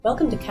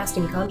Welcome to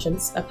Casting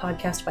Conscience, a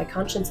podcast by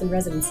Conscience in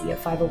Residency, a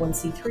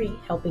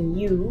 501c3, helping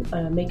you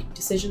make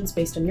decisions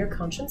based on your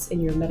conscience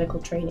in your medical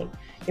training.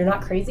 You're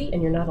not crazy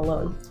and you're not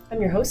alone. I'm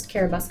your host,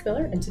 Kara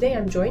Buskmiller, and today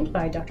I'm joined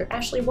by Dr.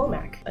 Ashley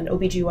Womack, an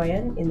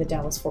OB/GYN in the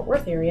Dallas-Fort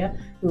Worth area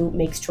who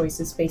makes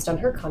choices based on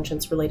her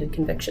conscience-related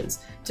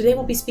convictions. Today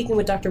we'll be speaking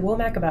with Dr.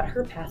 Womack about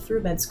her path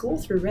through med school,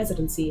 through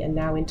residency, and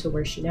now into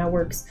where she now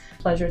works.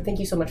 Pleasure. Thank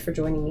you so much for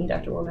joining me,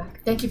 Dr.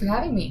 Womack. Thank you for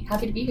having me.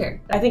 Happy to be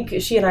here. I think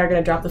she and I are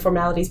going to drop the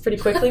formalities pretty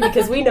quickly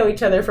because we know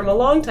each other from a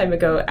long time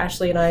ago.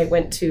 Ashley and I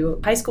went to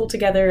high school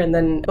together and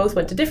then both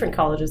went to different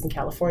colleges in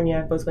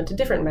California, both went to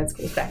different med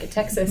schools back in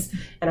Texas,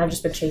 and I've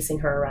just been chasing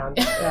her around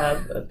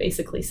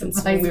basically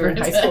since we were in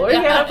high school.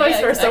 Yeah,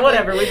 vice versa, exactly.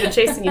 Whatever. We've been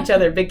chasing each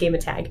other, big game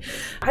of tag.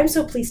 I'm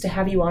so pleased to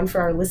have you on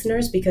for our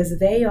listeners because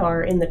they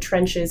are in the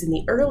trenches in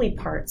the early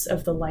parts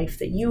of the life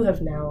that you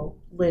have now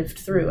lived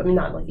through. I mean,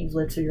 not like you've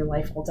lived through your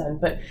life all done,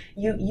 but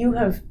you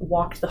have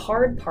walked the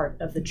hard part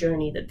of the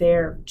journey that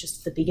they're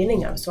just the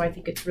beginning of. So I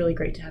think it's really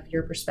great to have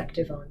your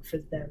perspective on for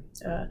them.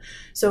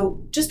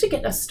 So just to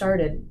get us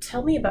started,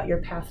 tell me about your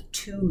path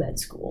to med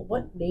school.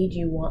 What made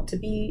you want to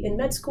be in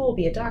med school,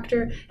 be a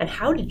doctor, and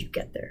how did you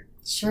get there?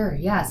 Sure,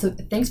 yeah. So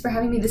thanks for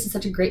having me. This is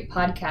such a great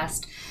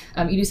podcast.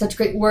 You do such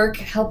great work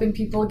helping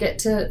people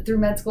get through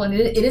med school, and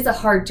it is a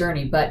hard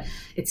journey, but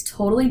it's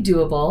totally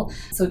doable.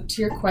 So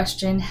to your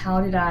question,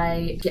 how did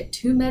I get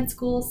to med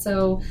school?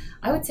 So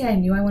I would say I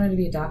knew I wanted to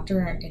be a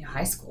doctor in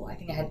high school. I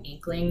think I had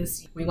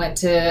inklings. We went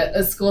to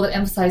a school that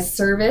emphasized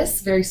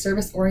service, very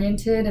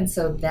service-oriented, and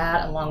so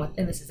that along with,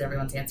 and this is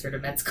everyone's answer to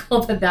med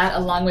school, but that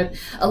along with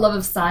a love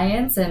of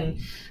science and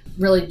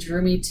really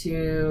drew me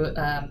to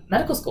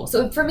medical school.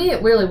 So for me,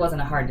 it really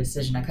wasn't a hard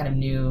decision. I kind of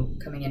knew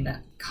coming into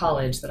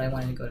college that I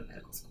wanted to go to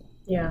medical school.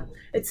 Yeah,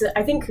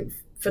 I think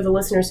for the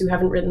listeners who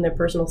haven't written their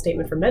personal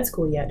statement for med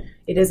school yet,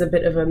 it is a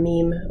bit of a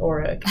meme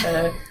or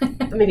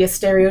maybe a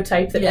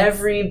stereotype that yes.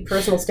 Every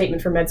personal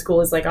statement for med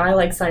school is like, I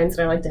like science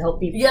and I like to help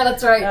people. Yeah,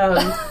 that's right.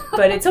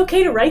 But it's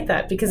okay to write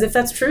that because if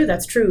that's true,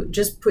 that's true.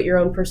 Just put your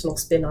own personal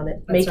spin on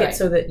it. Make it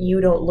so that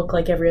you don't look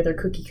like every other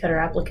cookie cutter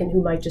applicant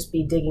who might just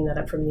be digging that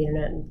up from the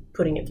internet and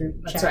putting it through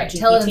That's right. GPT.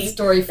 Tell it in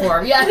story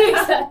form. Yeah,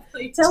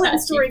 exactly. Tell it in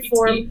story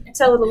form.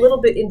 Tell it a little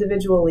bit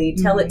individually.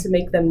 Tell it to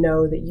make them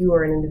know that you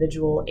are an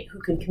individual who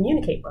can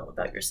communicate well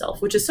about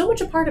yourself, which is so much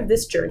a part of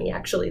this journey,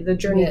 actually. The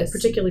journey that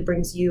particularly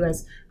brings you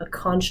as a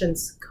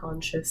conscious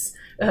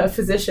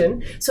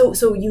physician.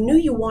 So you knew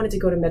you wanted to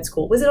go to med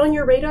school. Was it on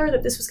your radar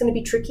that this was going to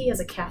be tricky as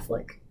a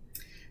Catholic?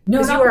 No,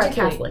 because you are a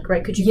Catholic,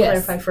 right? Could you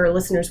clarify for our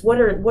listeners, what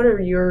are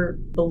your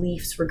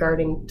beliefs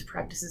regarding the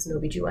practices in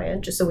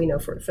OB/GYN, just so we know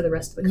for the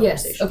rest of the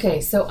conversation? Yes,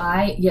 okay. So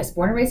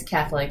born and raised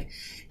Catholic.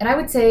 And I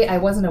would say I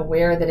wasn't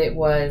aware that it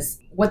was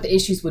what the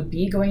issues would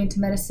be going into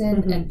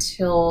medicine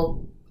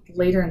until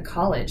later in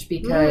college,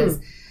 because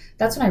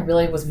that's when I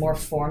really was more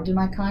formed in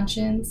my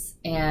conscience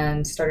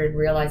and started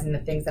realizing the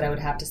things that I would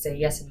have to say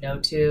yes and no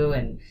to,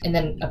 and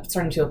then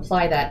starting to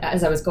apply that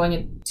as I was going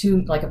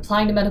into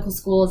applying to medical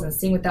schools and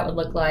seeing what that would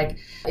look like.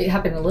 It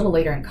happened a little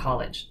later in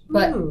college.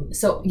 But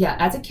so yeah,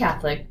 as a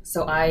Catholic,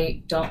 so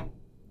I don't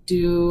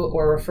do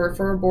or refer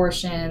for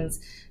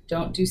abortions,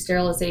 don't do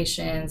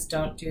sterilizations,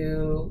 don't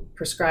do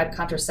prescribed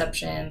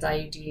contraceptions,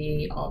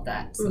 IUD, all of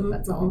that. So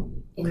that's all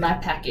in my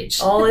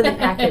package. All in the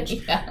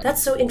package. Yeah.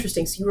 That's so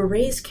interesting. So you were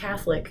raised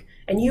Catholic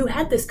and you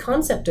had this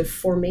concept of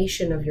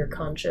formation of your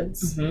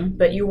conscience,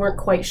 but you weren't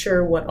quite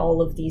sure what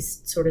all of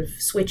these sort of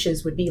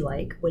switches would be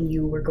like when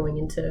you were going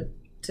into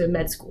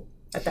med school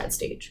at that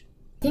stage.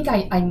 I think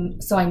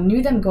I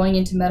knew them going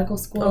into medical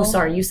school. Oh,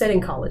 sorry, you said in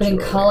college. But in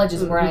college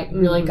is where I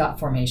really got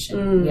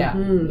formation.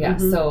 Yeah.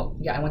 So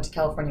yeah, I went to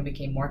California and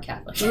became more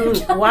Catholic.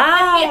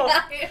 Wow,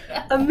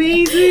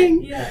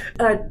 amazing. Yeah.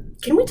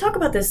 Can we talk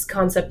about this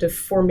concept of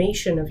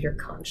formation of your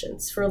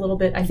conscience for a little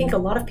bit? I think a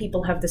lot of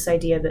people have this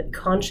idea that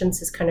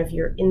conscience is kind of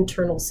your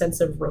internal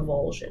sense of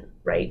revulsion,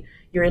 right?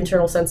 Your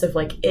internal sense of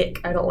like, ick,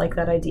 I don't like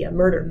that idea.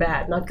 Murder,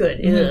 bad, not good.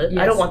 Yes.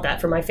 I don't want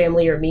that for my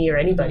family or me or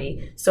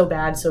anybody. So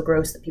bad, so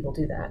gross that people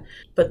do that.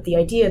 But the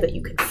idea that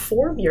you can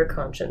form your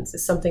conscience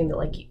is something that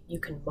like you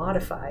can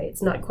modify.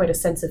 It's not quite a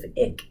sense of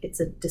ick.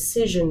 It's a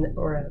decision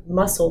or a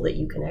muscle that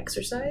you can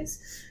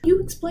exercise.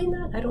 You explain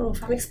that? I don't know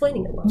if I'm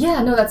explaining it well.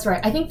 Yeah, no, that's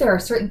right. I think there are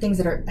certain things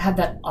that have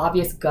that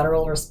obvious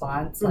guttural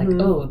response, like,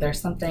 oh,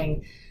 there's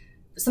something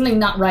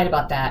not right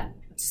about that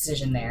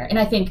decision there. And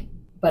I think,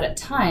 but at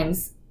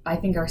times, I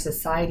think our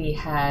society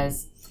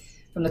has,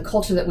 from the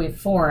culture that we've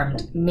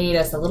formed, made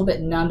us a little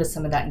bit numb to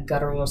some of that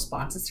guttural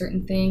response to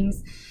certain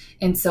things.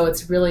 And so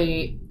it's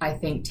really, I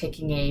think,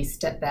 taking a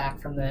step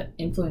back from the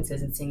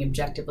influences and seeing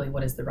objectively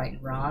what is the right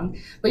and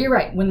wrong. But you're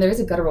right, when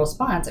there's a guttural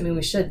response, I mean,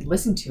 we should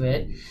listen to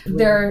it.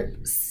 There are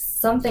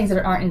some things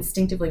that aren't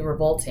instinctively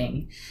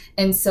revolting.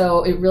 And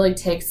so it really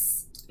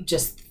takes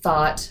just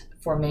thought,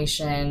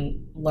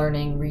 formation,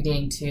 learning,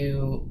 reading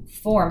to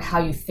form how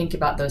you think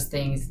about those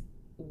things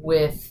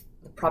with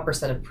the proper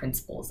set of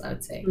principles, I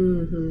would say.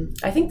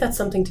 I think that's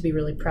something to be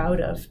really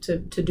proud of, to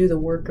do the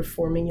work of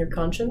forming your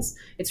conscience.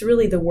 It's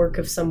really the work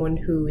of someone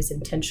who is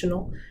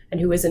intentional and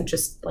who isn't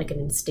just like an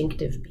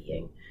instinctive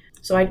being.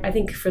 So I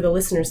think for the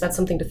listeners, that's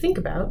something to think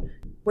about.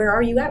 Where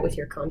are you at with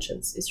your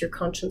conscience? Is your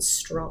conscience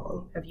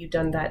strong? Have you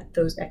done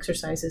those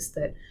exercises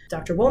that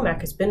Dr.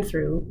 Womack has been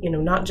through?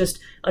 Not just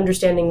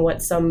understanding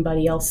what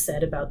somebody else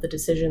said about the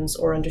decisions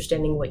or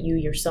understanding what you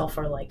yourself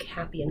are like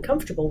happy and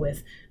comfortable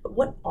with, but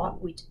what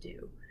ought we to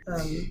do?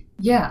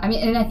 Yeah, I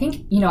mean, and I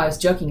think, I was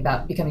joking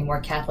about becoming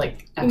more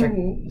Catholic after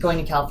going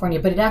to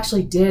California, but it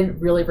actually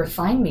did really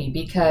refine me,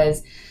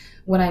 because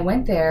when I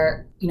went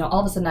there,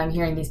 all of a sudden I'm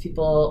hearing these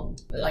people,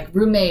 like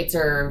roommates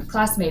or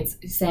classmates,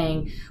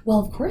 saying, well,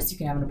 of course you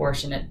can have an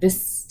abortion at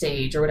this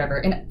stage or whatever.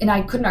 And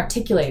I couldn't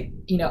articulate,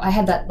 I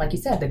had that, like you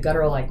said, the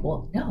guttural, like,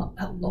 well, no,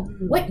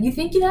 what, you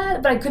think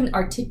that? But I couldn't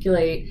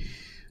articulate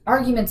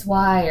arguments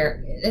why.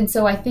 And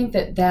so I think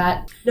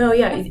that... No,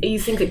 yeah, you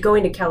think that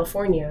going to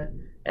California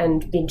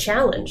and being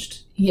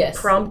challenged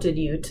prompted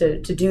you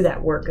to do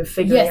that work of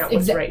figuring out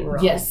what's right and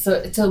wrong. Yes,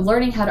 so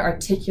learning how to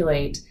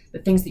articulate the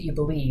things that you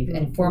believe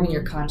and forming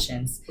your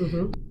conscience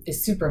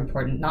is super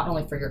important, not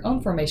only for your own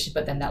formation,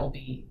 but then that will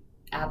be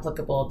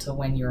applicable to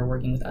when you're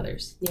working with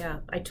others. Yeah,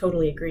 I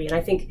totally agree. And I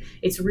think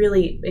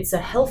it's a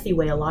healthy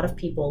way a lot of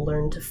people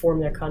learn to form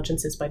their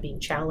consciences by being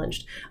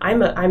challenged.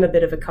 I'm a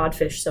bit of a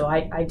codfish, so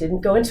I didn't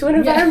go into an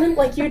environment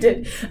like you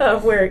did,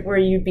 where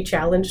you'd be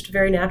challenged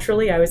very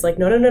naturally. I was like,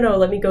 no,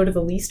 let me go to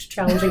the least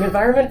challenging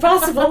environment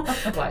possible.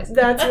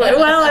 That's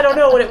well, I don't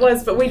know what it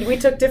was, but we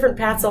took different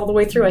paths all the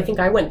way through. I think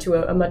I went to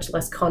a much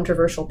less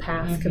controversial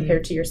path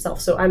compared to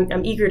yourself. So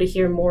I'm eager to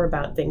hear more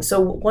about things. So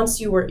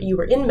once you were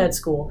in med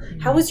school,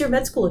 how was your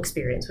med school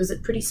experience? Was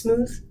it pretty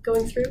smooth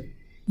going through?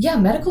 Yeah,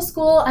 medical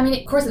school, I mean,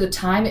 of course, at the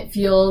time it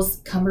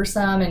feels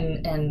cumbersome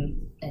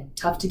and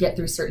tough to get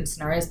through certain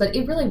scenarios, but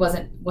it really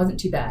wasn't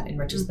too bad in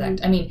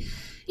retrospect. I mean,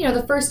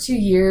 the first 2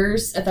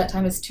 years at that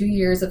time is 2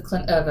 years of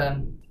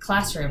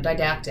classroom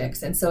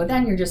didactics, and so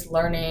then you're just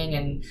learning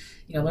and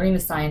learning the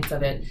science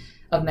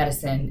of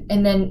medicine,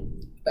 and then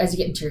as you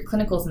get into your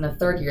clinicals in the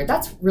third year,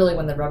 that's really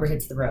when the rubber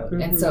hits the road.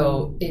 And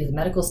so as a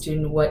medical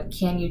student, what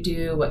can you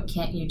do? What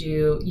can't you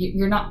do?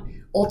 You're not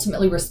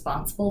ultimately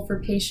responsible for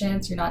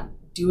patients. You're not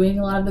doing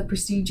a lot of the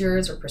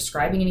procedures or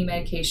prescribing any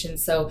medications.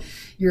 So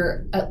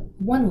you're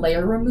one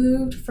layer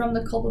removed from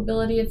the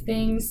culpability of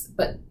things,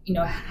 but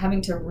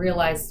having to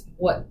realize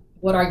what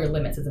are your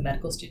limits as a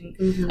medical student.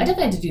 I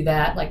definitely had to do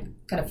that, like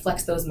kind of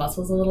flex those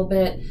muscles a little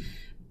bit.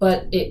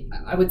 But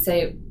I would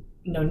say,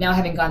 now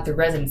having gone through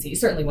residency, it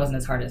certainly wasn't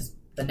as hard as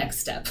the next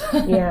step.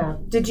 Yeah.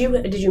 Did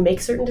you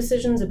make certain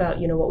decisions about,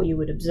 what you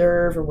would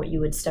observe or what you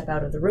would step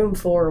out of the room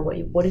for, or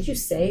what did you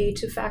say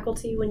to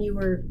faculty when you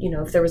were,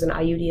 if there was an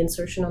IUD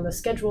insertion on the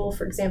schedule,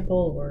 for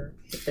example, or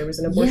if there was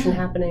an abortion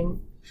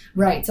happening?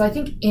 Right. So I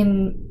think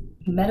in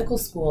medical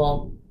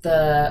school,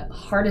 the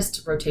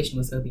hardest rotation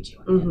was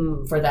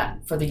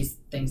OB/GYN for these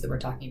things that we're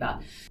talking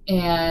about.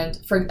 And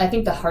I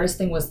think the hardest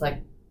thing was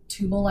like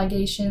tubal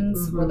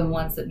ligations were the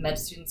ones that med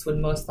students would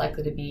most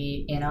likely to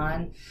be in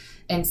on.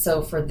 And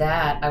so for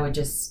that, I would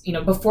just,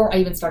 before I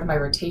even started my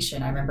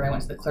rotation, I remember I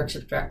went to the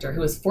clerkship director, who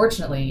was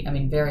fortunately,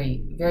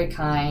 very, very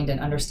kind and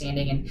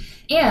understanding,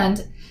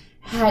 and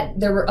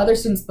there were other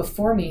students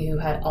before me who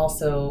had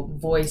also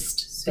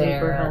voiced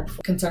their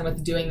concern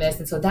with doing this.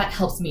 And so that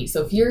helps me.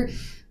 So if you're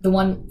the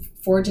one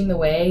forging the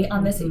way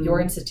on this at your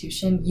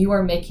institution, you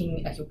are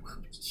making a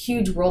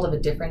huge world of a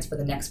difference for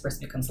the next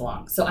person who comes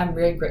along. So I'm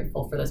very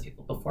grateful for those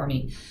people before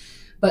me.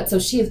 But so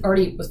she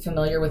was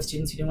familiar with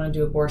students who didn't want to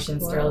do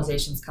abortions,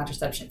 sterilizations,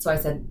 contraception. So I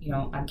said,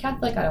 I'm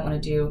Catholic, I don't want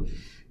to do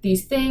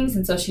these things.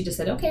 And so she just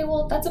said, okay,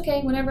 well, that's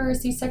okay. Whenever a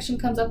C-section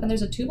comes up and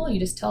there's a tubal, you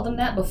just tell them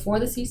that before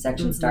the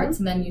C-section starts,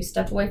 and then you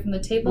step away from the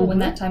table when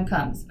that time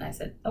comes. And I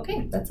said,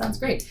 okay, that sounds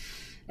great.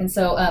 And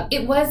so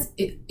it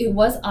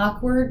was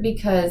awkward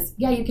because,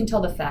 you can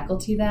tell the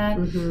faculty that,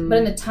 but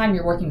in the time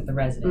you're working with the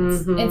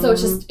residents. And so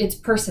it's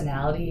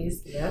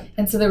personalities. Yep.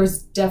 And so there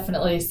was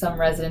definitely some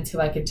residents who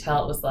I could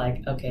tell it was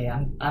like, okay,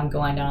 I'm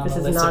going down on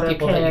the list of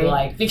people that you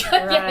like. Because,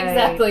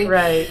 exactly.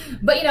 Right.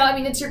 But,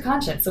 it's your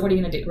conscience. So what are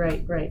you going to do?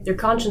 Right. Their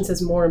conscience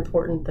is more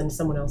important than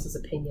someone else's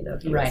opinion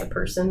of you as a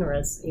person, or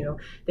as,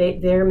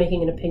 they're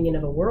making an opinion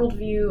of a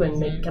worldview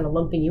and kind of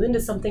lumping you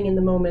into something in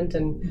the moment.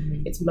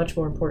 And it's much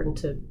more important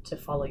to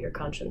follow your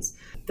conscience.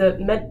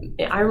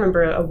 I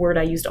remember a word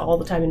I used all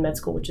the time in med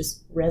school, which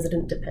is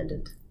resident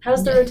dependent.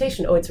 How's the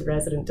rotation? Oh, it's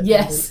resident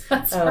dependent. Yes,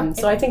 that's right.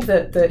 So I think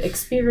that the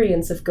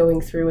experience of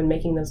going through and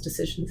making those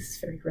decisions is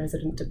very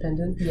resident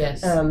dependent.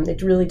 Yes.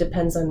 It really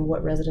depends on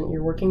what resident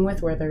you're working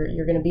with, whether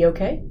you're going to be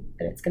okay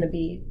and it's going to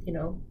be,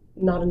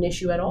 not an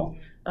issue at all,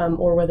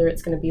 or whether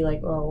it's going to be like,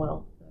 oh,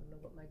 well, I don't know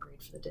what my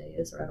grade for the day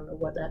is, or I don't know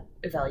what that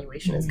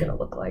evaluation is going to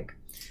look like.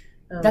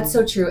 That's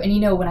so true.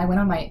 And when I went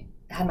on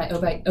had my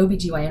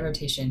OB/GYN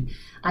rotation,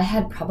 I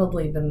had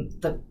probably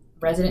the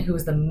resident who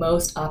was the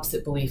most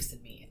opposite beliefs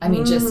in me. I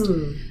mean, just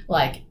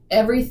like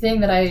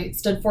everything that I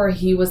stood for,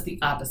 he was the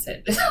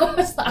opposite.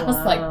 I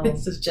was like,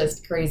 this is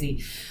just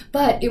crazy.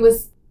 But it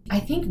was, I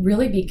think,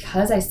 really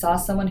because I saw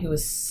someone who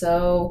was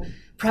so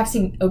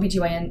practicing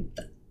OB/GYN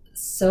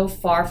so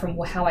far from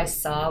how I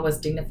saw was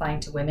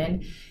dignifying to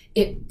women.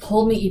 it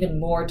pulled me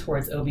even more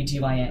towards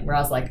OBGYN, where I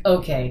was like,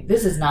 okay,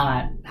 this is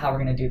not how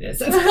we're going to do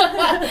this.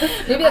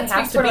 Maybe that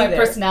speaks to my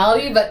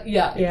personality, but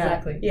yeah,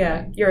 exactly.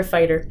 Yeah, you're a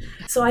fighter.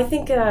 So I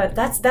think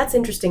that's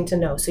interesting to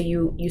know. So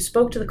you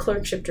spoke to the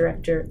clerkship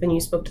director, then you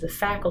spoke to the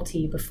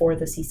faculty before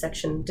the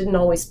C-section, didn't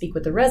always speak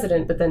with the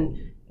resident, but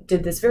then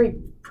did this very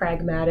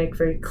pragmatic,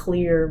 very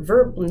clear,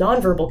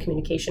 nonverbal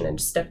communication and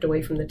stepped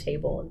away from the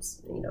table and,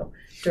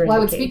 during Well, I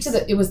the would case. speak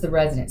to it was the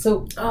resident.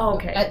 So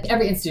okay.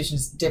 Every institution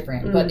is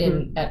different, but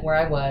at where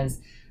I was,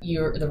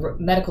 the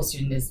medical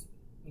student is,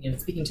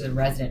 speaking to the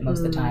resident most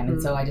of the time.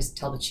 And so I just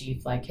tell the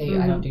chief, like, hey,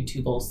 I don't do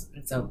tubals.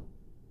 And so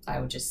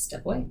I would just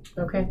step away.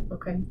 Okay,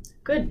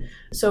 good.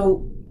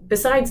 So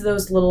besides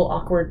those little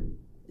awkward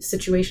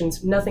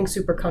situations, nothing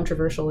super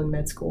controversial in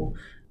med school.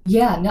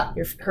 Yeah, no.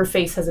 Her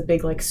face has a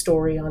big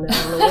story on it.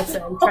 I don't know what's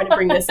I'm trying to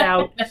bring this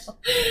out.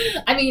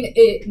 I mean,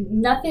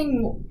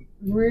 nothing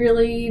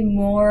really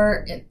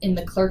more in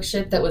the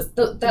clerkship that was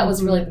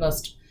really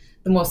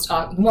the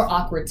more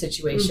awkward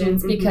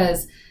situations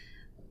because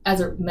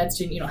as a med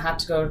student, you don't have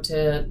to go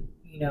to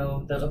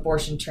the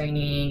abortion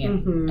training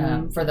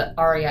and for the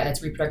REI,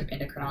 that's reproductive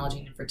endocrinology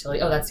and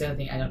infertility. Oh, that's the other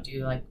thing I don't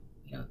do. I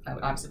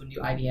obviously wouldn't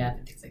do IVF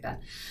and things like that.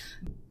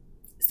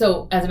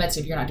 So as a med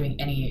student, you're not doing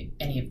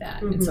any of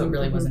that. And so it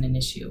really wasn't an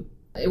issue.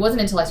 It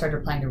wasn't until I started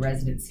applying to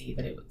residency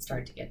that it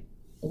started to get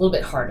a little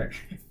bit harder.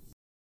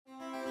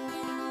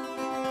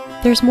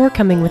 There's more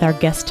coming with our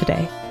guest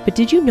today, but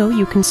did you know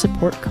you can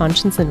support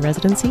Conscience in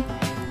Residency?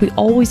 We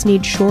always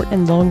need short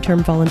and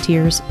long-term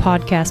volunteers,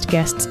 podcast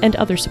guests, and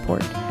other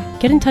support.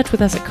 Get in touch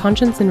with us at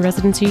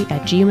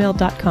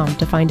conscienceandresidency@gmail.com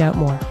to find out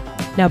more.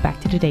 Now back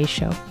to today's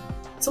show.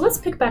 So let's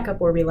pick back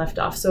up where we left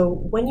off. So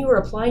when you were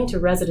applying to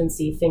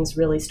residency, things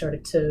really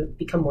started to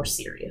become more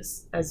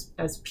serious as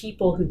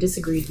people who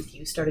disagreed with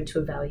you started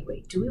to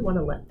evaluate, do we want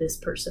to let this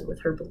person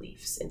with her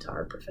beliefs into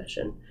our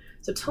profession?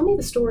 So tell me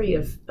the story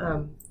of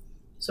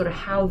sort of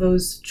how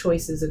those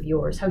choices of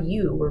yours, how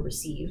you were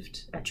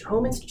received at your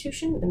home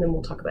institution, and then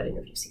we'll talk about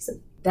interview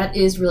season. That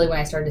is really when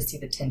I started to see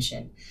the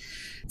tension.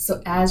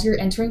 So as you're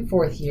entering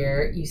fourth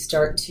year, you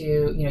start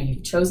to,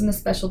 you've chosen the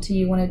specialty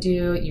you want to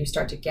do, you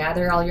start to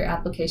gather all your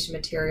application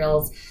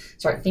materials,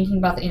 start thinking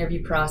about the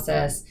interview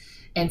process.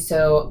 And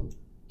so,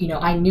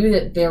 I knew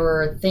that there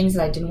were things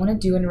that I didn't want to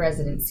do in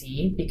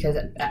residency because,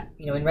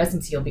 in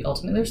residency, you'll be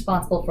ultimately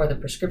responsible for the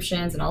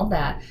prescriptions and all of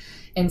that.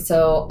 And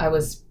so I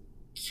was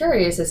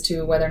curious as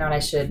to whether or not I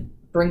should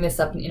bring this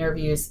up in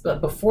interviews,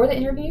 but before the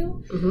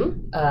interview,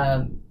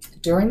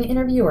 during the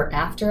interview, or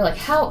after,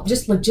 how,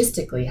 just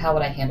logistically, how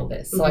would I handle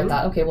this? So I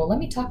thought, okay, well, let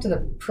me talk to the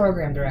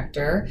program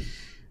director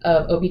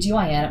of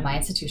OBGYN at my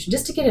institution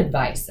just to get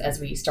advice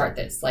as we start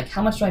this.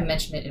 How much do I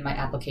mention it in my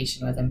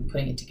application as I'm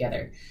putting it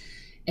together?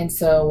 And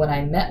so when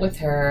I met with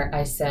her,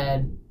 I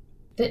said,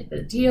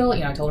 the deal,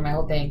 I told her my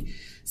whole thing.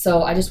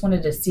 So I just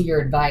wanted to see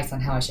your advice on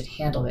how I should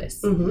handle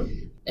this.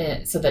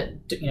 So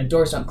that,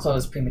 doors don't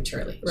close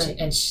prematurely. Right.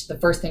 The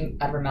first thing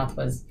out of her mouth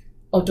was,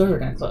 oh, doors are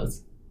going to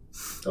close.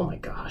 Oh my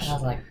gosh. And I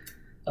was like,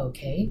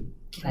 okay,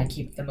 can I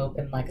keep them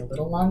open a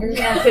little longer?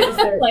 Yeah,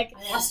 I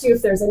asked you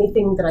if there's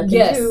anything that I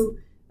can do.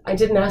 I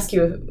didn't ask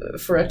you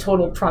for a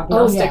total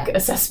prognostic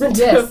assessment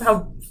of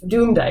how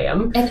doomed I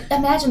am. And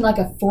imagine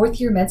a fourth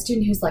year med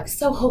student who's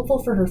so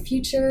hopeful for her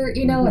future,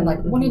 and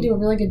wanting to do a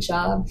really good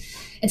job.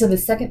 And so the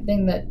second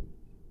thing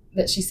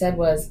that she said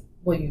was,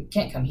 well, you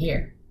can't come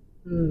here.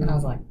 And I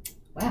was like,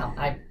 wow,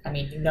 I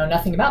mean, you know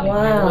nothing about me.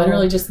 Wow. We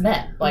literally just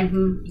met.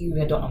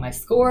 You don't know my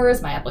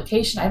scores, my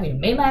application. I haven't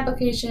even made my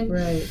application.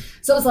 Right.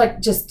 So it was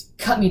just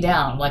cut me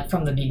down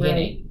from the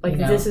beginning. Right.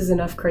 This is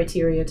enough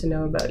criteria to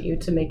know about you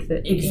to make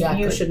that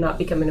you should not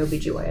become an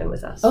OBGYN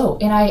with us. Oh,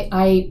 and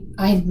I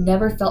had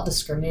never felt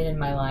discriminated in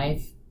my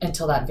life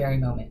until that very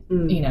moment.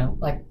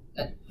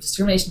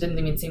 Discrimination didn't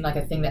even seem like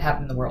a thing that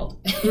happened in the world.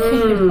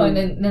 And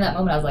then in that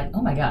moment I was like,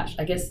 oh my gosh,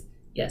 I guess,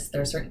 yes,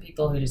 there are certain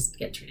people who just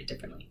get treated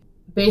differently.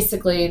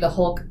 Basically, the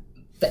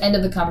end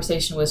of the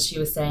conversation was she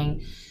was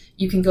saying,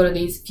 you can go to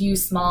these few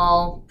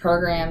small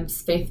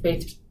programs,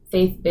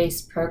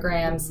 faith-based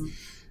programs,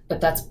 but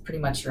that's pretty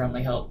much your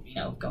only hope,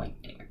 going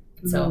anywhere.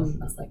 And so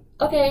I was like,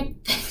 okay,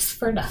 thanks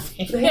for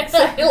nothing.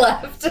 I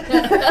left.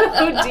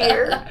 Oh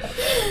dear.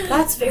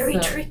 That's very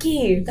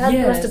tricky. That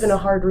must have been a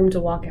hard room to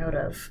walk out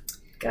of.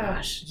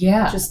 Gosh.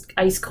 Yeah. Just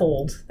ice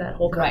cold, that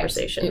whole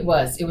conversation.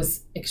 Right. It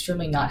was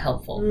extremely not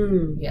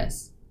helpful.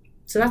 Yes.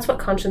 So that's what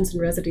Conscience in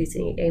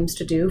Residency aims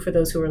to do for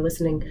those who are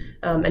listening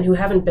and who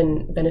haven't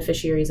been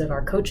beneficiaries of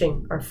our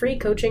coaching, our free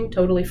coaching,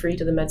 totally free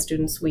to the med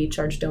students. We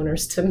charge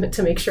donors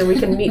to make sure we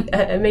can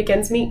make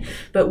ends meet.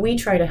 But we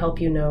try to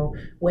help you know,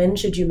 when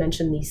should you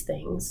mention these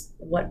things?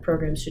 What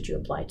programs should you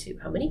apply to?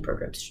 How many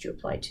programs should you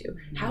apply to?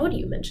 How do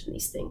you mention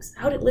these things?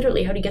 How do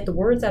you get the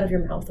words out of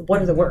your mouth?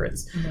 What are the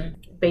words?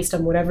 Based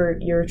on whatever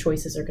your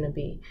choices are going to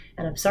be.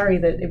 And I'm sorry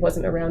that it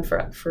wasn't around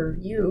for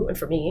you and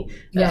for me,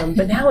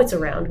 but now it's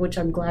around, which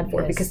I'm glad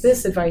for, because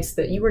this advice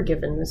that you were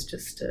given was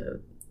just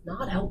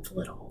not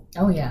helpful at all.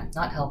 Oh yeah,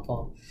 not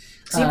helpful.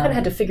 So you kind of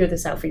had to figure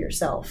this out for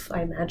yourself,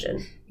 I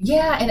imagine.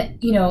 Yeah, and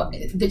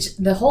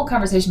the whole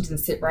conversation didn't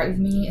sit right with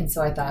me, and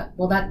so I thought,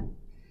 well, that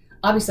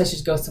obviously I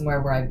should go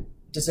somewhere where I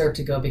deserve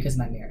to go because of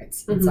my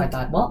merits. And so I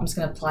thought, well, I'm just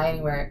going to apply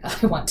anywhere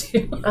I want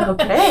to.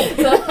 Okay.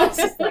 So I was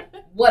just like,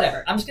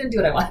 whatever, I'm just going to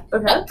do what I want.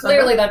 Okay.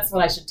 Clearly, that's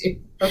what I should do.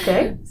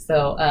 Okay.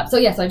 So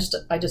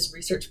I just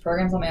researched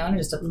programs on my own and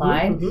just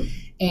applied,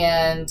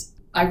 and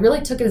I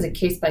really took it as a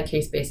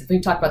case-by-case basis.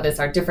 We've talked about this,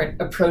 our different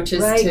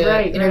approaches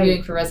to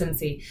interviewing for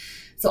residency.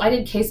 So I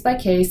did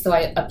case-by-case. So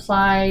I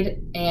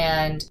applied,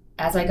 and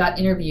as I got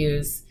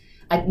interviews,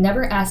 I'd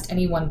never asked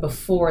anyone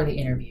before the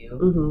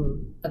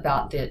interview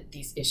about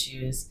these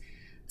issues.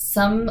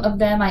 Some of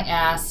them I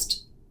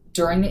asked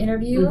during the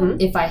interview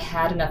if I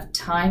had enough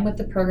time with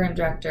the program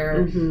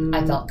director.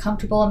 I felt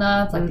comfortable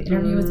enough, like the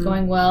interview was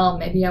going well,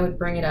 maybe I would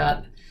bring it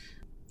up.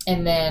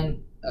 And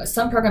then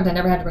some programs I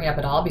never had to bring it up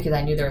at all because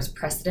I knew there was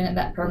precedent in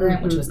that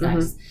program, which was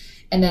nice.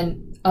 And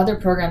then other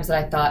programs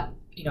that I thought,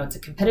 it's a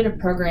competitive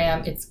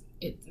program, it's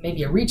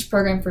maybe a reach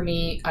program for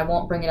me, I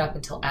won't bring it up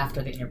until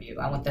after the interview.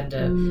 I want them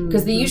to,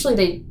 because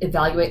they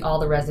evaluate all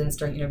the residents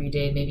during interview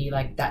day, maybe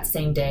like that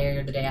same day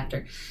or the day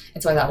after.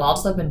 And so I thought, well, I'll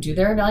just let them do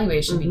their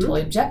evaluation, be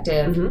totally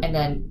objective. And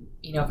then,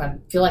 if I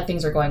feel like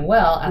things are going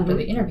well after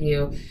the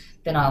interview,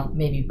 then I'll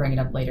maybe bring it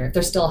up later if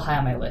they're still high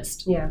on my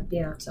list. Yeah.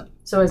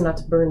 So as not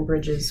to burn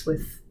bridges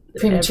with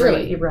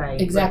prematurely. Right.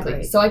 Exactly.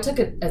 Right. So I took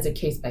it as a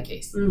case by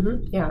case.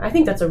 Yeah, I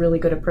think that's a really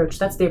good approach.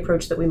 That's the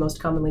approach that we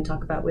most commonly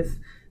talk about with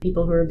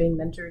people who are being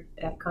mentored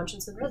at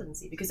Conscience and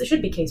Residency, because it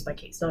should be case by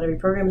case. Not every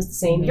program is the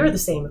same. You're the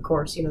same, of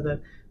course.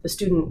 The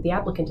student, the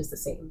applicant is the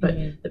same, but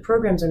the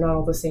programs are not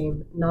all the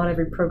same. Not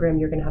every program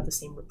you're going to have the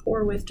same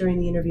rapport with during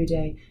the interview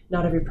day.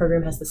 Not every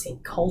program has the same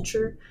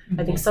culture.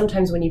 I think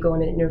sometimes when you go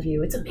on an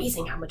interview, it's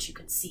amazing how much you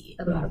can see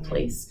about a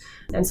place.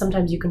 And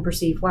sometimes you can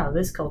perceive, wow,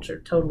 this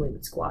culture totally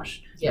would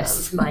squash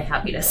my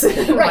happiness.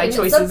 My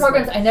choices. Some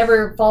programs I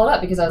never followed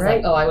up because I was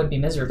like, oh, I would be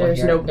miserable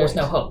here. There's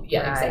no hope.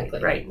 Yeah,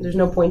 exactly. Right. There's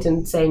no point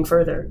in saying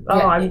further. Oh,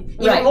 I'm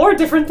even more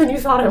different than you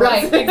thought I was.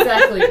 Right,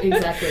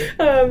 exactly.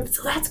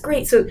 So that's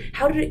great. So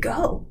how did it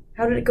go?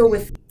 How did it go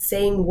with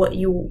saying what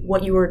you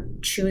were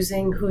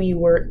choosing, who you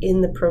were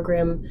in the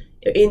program,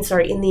 in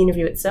the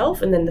interview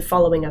itself, and then the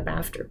following up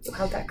after?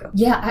 How'd that go?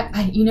 Yeah,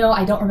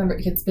 I don't remember.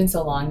 It's been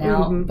so long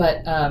now,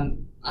 but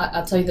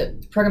I'll tell you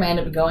the program I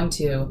ended up going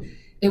to,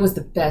 it was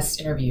the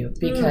best interview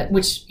because,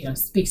 which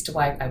speaks to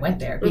why I went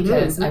there,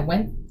 because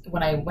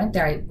when I went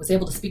there, I was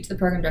able to speak to the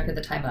program director at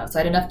the time so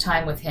I had enough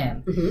time with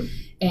him,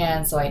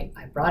 and so I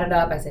brought it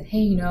up. I said,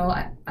 hey,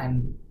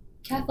 I'm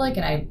Catholic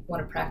and I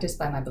want to practice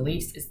by my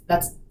beliefs.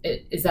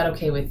 Is that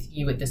okay with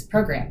you with this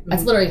program?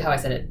 That's literally how I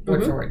said it,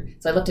 word for word.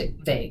 So I left it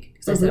vague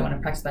because I said I want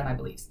to practice by my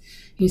beliefs.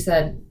 He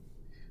said,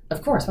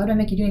 of course, why would I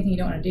make you do anything you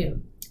don't want to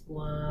do?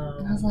 Wow.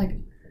 And I was like,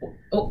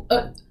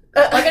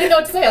 I didn't know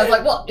what to say. I was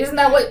like, well, isn't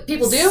that what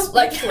people do?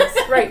 Like,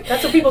 right.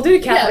 That's what people do,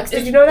 Catholics.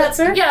 Did you know that,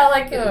 sir? Yeah,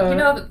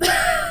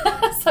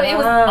 so it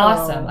was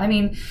awesome. I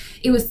mean,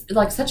 it was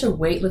like such a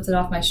weight lifted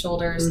off my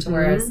shoulders to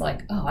where it's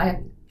like,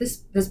 oh,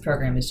 this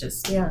program is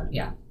just,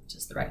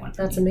 just the right one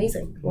for That's me.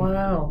 Amazing.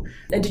 Wow.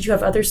 And did you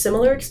have other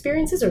similar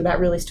experiences, or that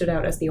really stood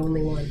out as the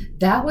only one?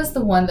 That was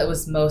the one that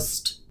was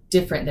most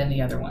different than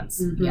the other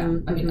ones.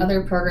 I mean,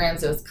 other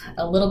programs, it was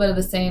a little bit of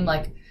the same.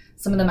 Like,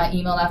 some of them I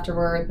emailed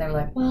afterward, and they were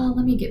like, well,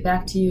 let me get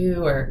back to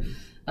you, or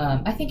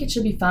I think it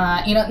should be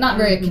fine. Not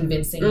very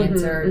convincing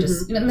answer.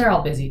 Just, and they're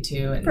all busy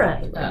too. And,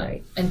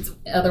 right. And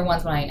other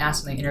ones, when I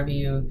asked in the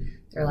interview,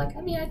 they're like,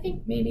 I mean, I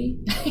think maybe.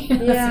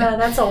 Yeah,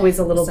 that's always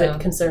a little bit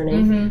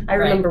concerning. I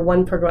remember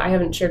one program, I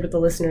haven't shared with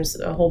the listeners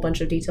a whole bunch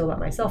of detail about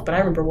myself, but I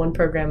remember one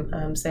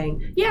program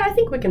saying, yeah, I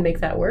think we can make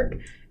that work.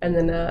 And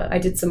then I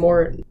did some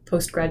more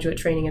postgraduate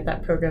training at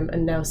that program,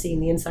 and now seeing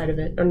the inside of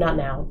it, or not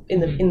now, in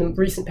the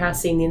recent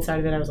past, seeing the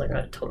inside of it, I was like,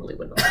 I totally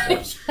wouldn't like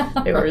it.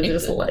 They were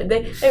just,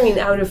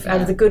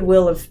 out of the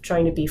goodwill of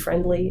trying to be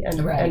friendly and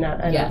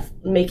of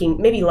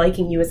maybe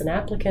liking you as an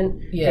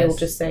applicant, they will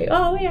just say,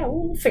 oh yeah,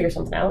 we'll figure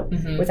something out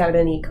without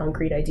any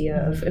concrete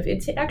idea of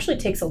it actually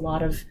takes a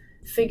lot of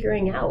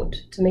figuring out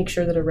to make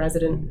sure that a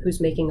resident who's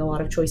making a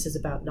lot of choices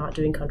about not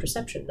doing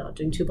contraception, not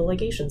doing tubal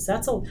ligations,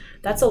 that's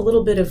a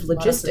little bit of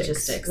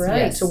logistics,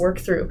 right, to work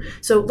through.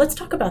 So let's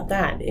talk about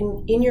that.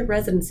 In your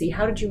residency,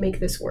 how did you make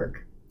this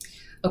work?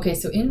 Okay,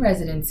 so in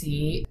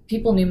residency,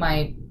 people knew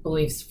my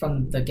beliefs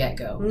from the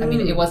get-go. I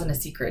mean, it wasn't a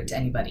secret to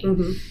anybody.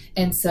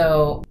 And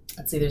so,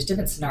 let's see, there's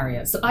different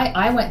scenarios. So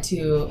I went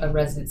to a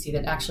residency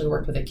that actually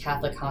worked with a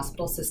Catholic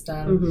hospital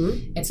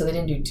system, and so they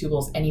didn't do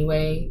tubals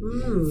anyway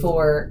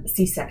for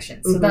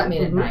C-sections. So that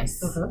made it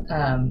nice.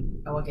 I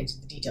won't get into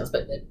the details,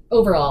 but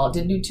overall,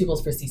 didn't do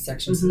tubals for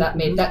C-sections. So that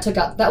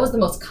was the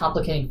most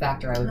complicating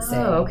factor, I would say.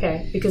 Oh,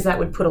 okay, because that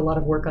would put a lot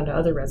of work onto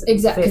other residents.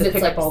 Exactly, because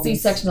it's like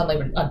C-sections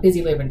on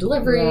busy labor and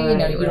delivery.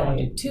 We don't want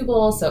to do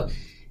tubals. So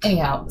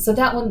anyhow, so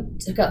that one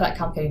took out that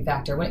complicating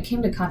factor. When it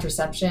came to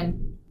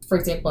contraception, for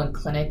example, in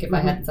clinic, if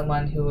I had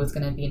someone who was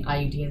going to be an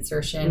IUD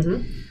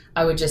insertion,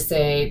 I would just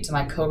say to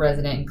my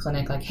co-resident in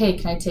clinic, like, hey,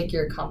 can I take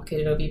your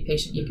complicated OB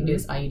patient? You can do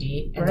this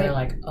IUD. And they're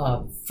like,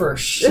 oh, for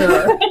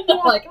sure.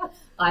 Like,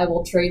 I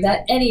will trade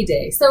that any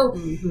day. So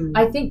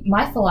I think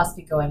my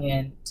philosophy going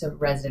into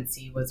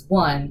residency was,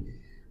 one,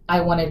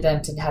 I wanted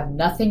them to have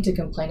nothing to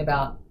complain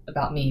about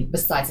me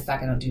besides the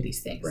fact I don't do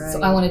these things. Right.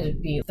 So I wanted to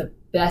be the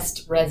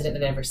best resident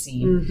that I've ever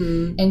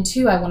seen. And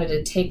two, I wanted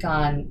to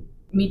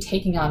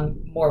taking on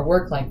more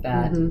work like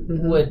that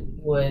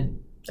would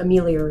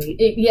ameliorate.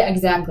 Yeah,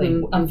 exactly.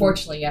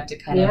 Unfortunately, you have to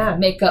kind of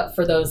make up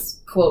for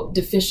those, quote,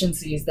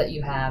 deficiencies that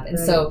you have. And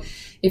so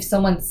if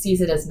someone sees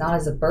it as not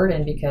as a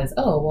burden because,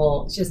 oh,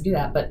 well, she doesn't do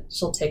that, but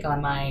she'll take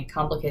on my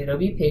complicated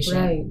OB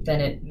patient, then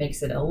it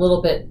makes it a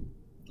little bit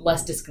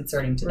less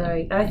disconcerting to them.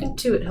 Right. And I think,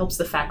 too, it helps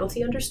the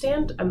faculty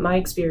understand. My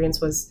experience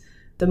was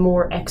the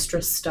more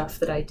extra stuff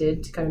that I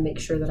did to kind of make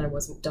sure that I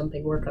wasn't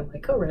dumping work on my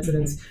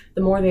co-residents,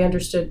 the more they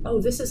understood, oh,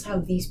 this is how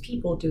these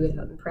people do it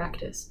out in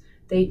practice.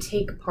 They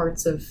take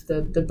parts of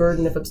the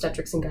burden of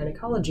obstetrics and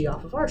gynecology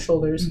off of our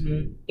shoulders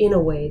in a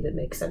way that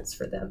makes sense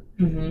for them.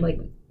 Like,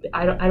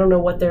 I don't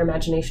know what their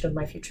imagination of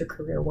my future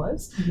career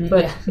was,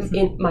 but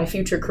in my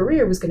future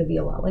career was going to be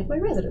a lot like my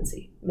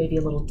residency, maybe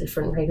a little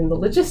different, right, in the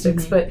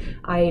logistics, but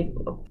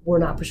we're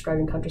not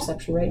prescribing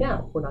contraception right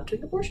now. We're not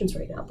doing abortions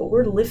right now, but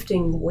we're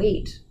lifting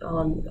weight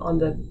on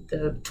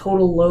the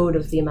total load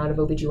of the amount of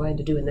OBGYN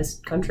to do in this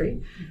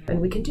country.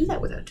 And we can do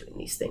that without doing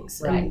these things.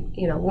 Right.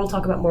 And, we'll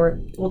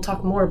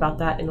talk more about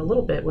that in a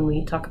little bit when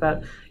we talk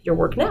about your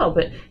work now,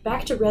 but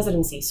back to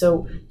residency.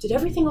 So did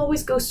everything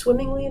always go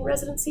swimmingly in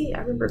residency? I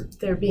remember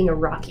there being a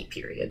rocky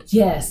period.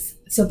 Yes.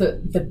 So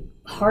the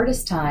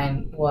hardest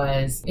time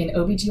was in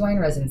OBGYN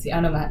residency. I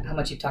don't know how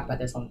much you've talked about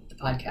this on the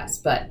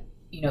podcast, but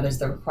there's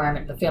the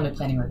requirement, the family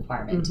planning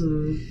requirement.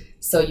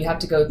 So you have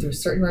to go through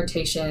certain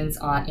rotations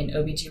in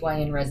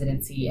OBGYN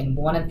residency, and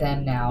one of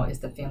them now is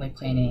the family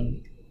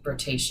planning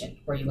rotation,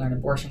 where you learn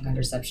abortion,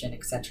 contraception,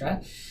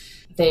 etc.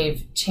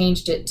 They've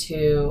changed it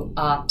to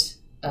opt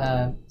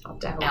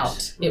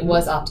out. It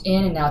was opt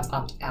in, and now it's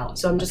opt out.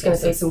 So I'm just going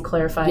to say some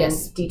clarifying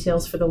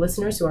details for the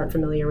listeners who aren't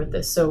familiar with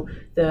this. So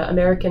the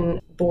American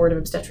Board of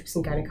Obstetrics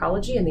and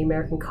Gynecology and the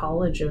American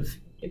College of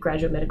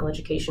Graduate Medical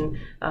Education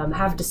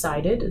have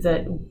decided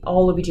that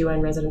all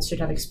OBGYN residents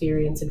should have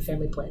experience in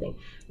family planning.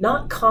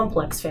 Not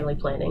complex family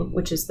planning,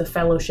 which is the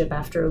fellowship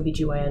after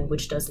OBGYN,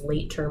 which does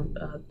late-term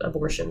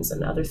abortions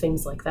and other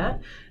things like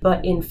that,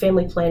 but in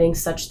family planning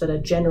such that a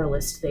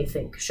generalist, they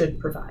think,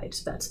 should provide.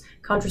 So that's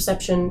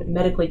contraception,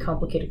 medically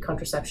complicated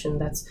contraception,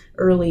 that's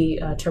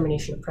early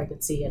termination of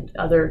pregnancy, and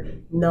other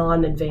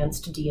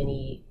non-advanced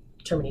D&E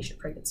termination of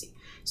pregnancy.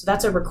 So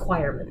that's a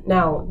requirement.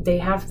 Now, they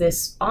have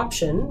this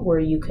option where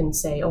you can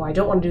say, oh, I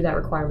don't want to do that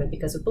requirement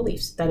because of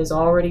beliefs. That is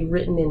already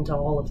written into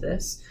all of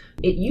this.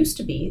 It used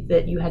to be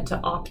that you had to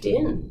opt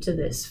in to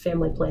this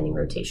family planning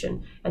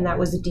rotation, and that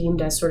was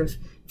deemed as sort of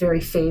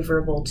very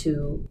favorable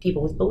to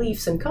people with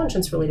beliefs and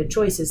conscience-related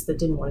choices that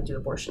didn't want to do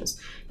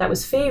abortions. That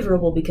was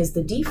favorable because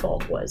the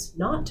default was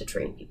not to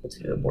train people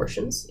to do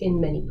abortions in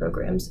many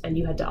programs, and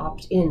you had to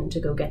opt in to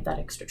go get that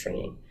extra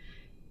training.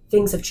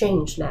 Things have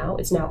changed now.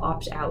 It's now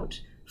opt out.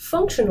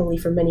 Functionally,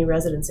 for many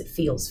residents, it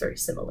feels very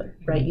similar,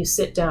 right? You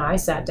sit down, I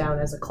sat down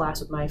as a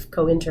class with my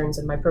co-interns,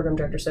 and my program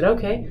director said,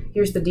 okay,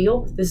 here's the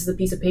deal. This is a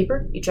piece of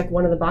paper. You check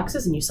one of the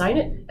boxes and you sign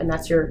it, and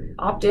that's your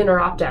opt-in or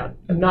opt-out.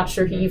 I'm not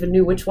sure he even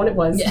knew which one it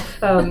was,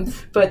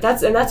 but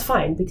that's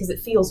fine because it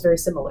feels very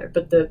similar.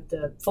 But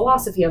the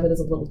philosophy of it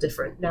is a little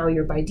different. Now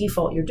by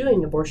default, you're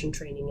doing abortion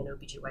training in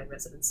OBGYN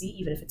residency,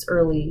 even if it's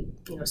early,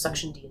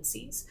 suction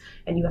D&Cs,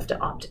 and you have to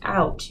opt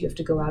out. You have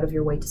to go out of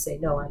your way to say,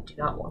 no, I do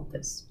not want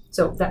this.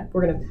 So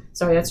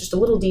that's just a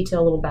little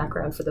detail, a little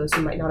background for those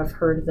who might not have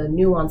heard the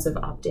nuance of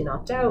opt-in,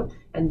 opt-out,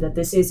 and that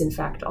this is, in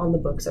fact, on the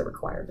books a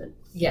requirement.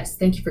 Yes,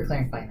 thank you for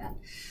clarifying that.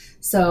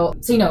 So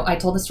I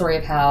told the story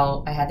of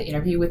how I had the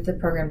interview with the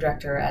program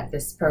director at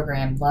this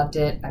program, loved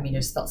it. I mean, I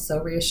just felt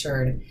so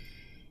reassured.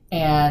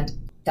 And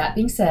that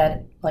being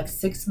said, like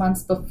 6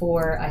 months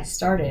before I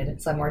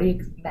started, so I'm already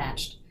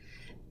matched,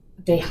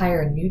 they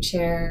hire a new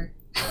chair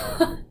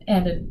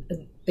and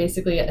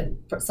basically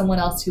someone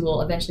else who will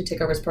eventually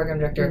take over as program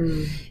director,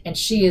 and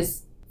she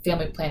is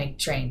family planning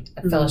trained,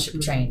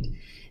 fellowship trained,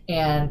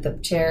 and the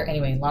chair,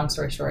 anyway, long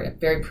story short,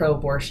 very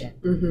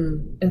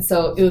pro-abortion. And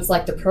so it was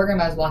like the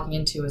program I was walking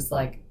into was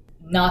like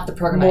not the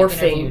program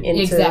morphing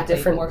into a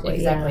different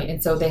exactly.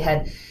 And so they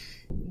had,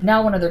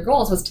 now one of their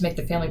goals was to make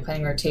the family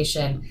planning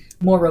rotation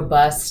more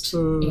robust,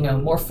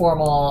 more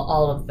formal,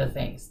 all of the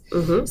things.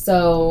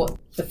 So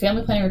the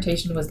family planning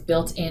rotation was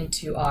built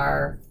into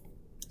our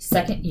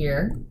second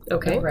year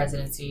of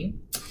residency.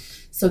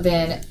 So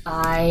then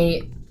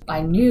I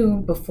knew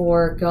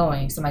before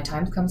going, so my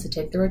time comes to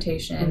take the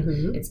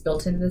rotation. It's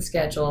built into the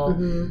schedule.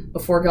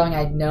 Before going,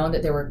 I'd known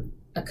that there were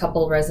a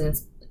couple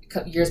residents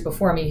years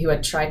before me who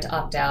had tried to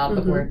opt out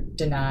but were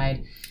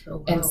denied.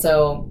 And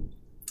so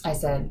I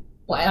said,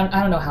 well,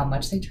 I don't know how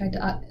much they tried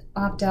to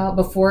opt out.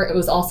 Before, it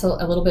was also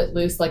a little bit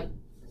loose, like,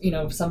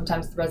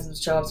 sometimes the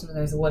residents show up,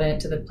 sometimes they wouldn't,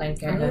 to the Planned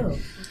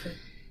Parenthood.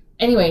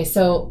 Anyway,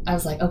 so I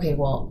was like, okay,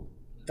 well,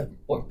 the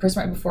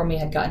person right before me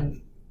had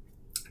gotten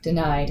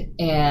denied.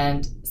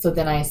 And so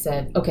then I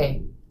said,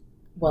 okay,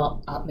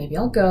 well, maybe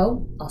I'll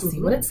go. I'll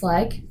see what it's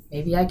like.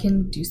 Maybe I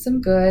can do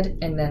some good,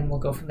 and then we'll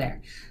go from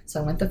there.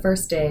 So I went the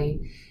first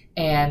day,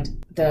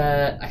 and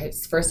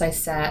first I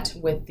sat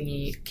with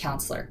the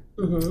counselor,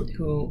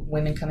 who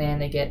women come in,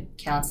 they get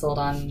counseled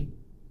on,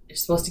 they're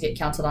supposed to get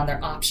counseled on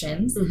their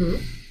options.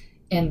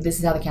 And this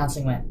is how the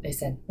counseling went. They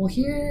said, well,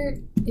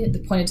 they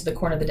pointed to the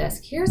corner of the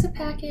desk. Here's a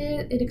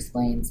packet. It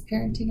explains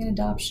parenting and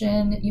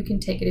adoption. You can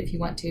take it if you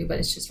want to, but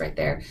it's just right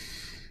there.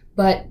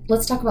 But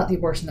let's talk about the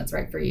abortion that's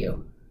right for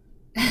you.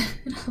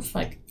 And I was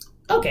like,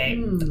 okay.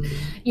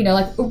 You know,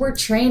 like we're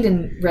trained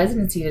in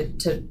residency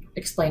to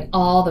explain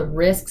all the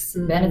risks,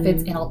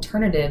 benefits, and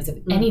alternatives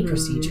of any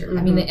procedure.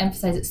 I mean, they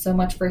emphasize it so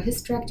much for a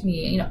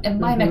hysterectomy, you know,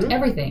 and myomectomy,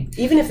 everything.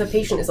 Even if the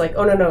patient is like,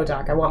 oh, no,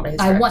 doc, I want my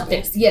hysterectomy. I want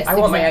this, yes, I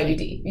want my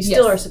IUD. You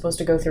still are supposed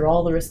to go through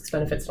all the risks,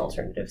 benefits, and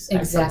alternatives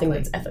as something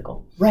that's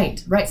ethical. Right.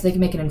 So they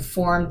can make an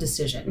informed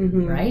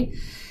decision, right?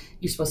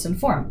 You're supposed to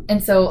inform.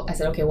 And so I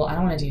said, okay, well, I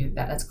don't want to do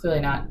that. That's clearly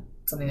not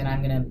something that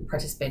I'm going to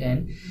participate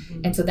in.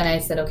 And so then I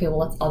said, okay,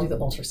 well, I'll do the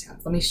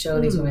ultrasounds. Let me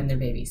show these women their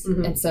babies.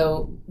 And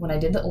so when I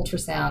did the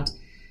ultrasound,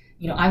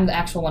 you know, I'm the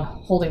actual one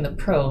holding the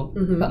probe,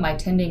 but my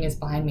attending is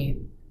behind me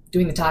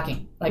doing the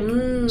talking. Like,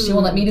 she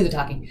won't let me do the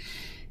talking.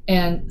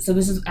 And so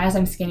this is, as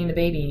I'm scanning the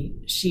baby,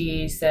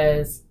 she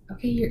says,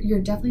 okay,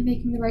 you're definitely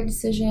making the right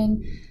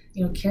decision.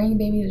 You know, carrying a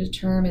baby to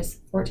term is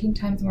 14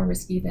 times more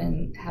risky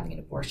than having an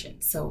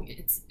abortion. So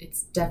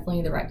it's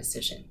definitely the right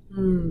decision.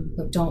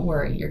 So don't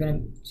worry, you're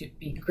going to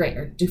be great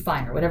or do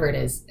fine or whatever it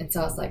is. And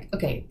so I was like,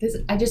 okay,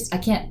 I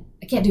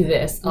can't do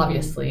this,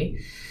 obviously.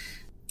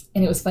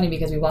 And it was funny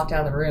because we walked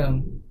out of the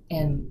room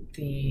and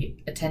the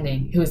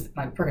attending, who was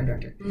my program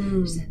director,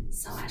 she said,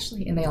 so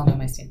Ashley, and they all know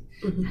my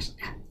name. Ashley,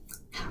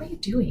 how are you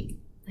doing?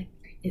 Like,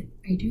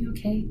 are you doing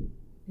okay?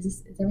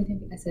 Is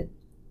everything? I said,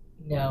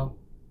 no.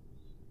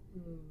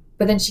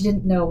 But then she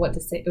didn't know what to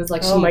say. It was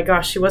like, oh my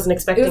gosh, she wasn't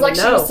expecting. It was like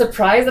no. She was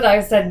surprised that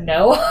I said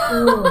no.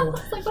 I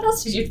was like, what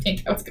else did you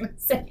think I was going to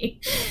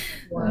say?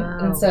 Wow.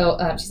 And so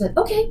she said,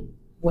 okay,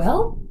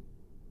 well,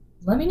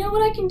 let me know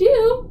what I can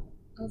do.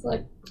 I was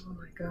like, oh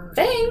my gosh,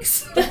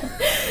 thanks.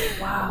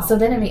 Wow. So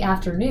then in the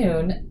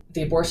afternoon,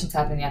 the abortions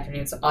happened in the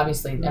afternoon. So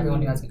obviously everyone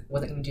knew I wasn't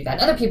going to do that.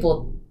 And other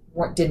people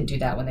didn't do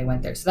that when they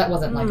went there. So that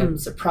wasn't like a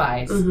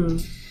surprise.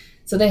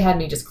 So they had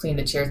me just clean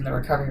the chairs in the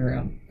recovery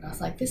room. And I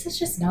was like, this is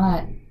just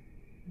not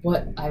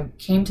what I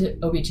came to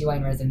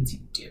OB/GYN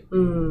residency to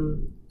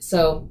do.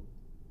 So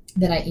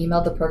then I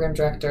emailed the program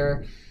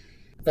director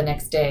the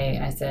next day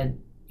and I said,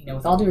 you know,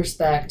 with all due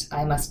respect,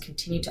 I must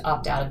continue to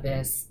opt out of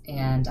this,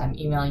 and I'm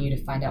emailing you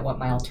to find out what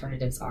my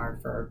alternatives are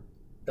for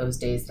those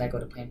days that I go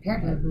to Planned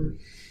Parenthood.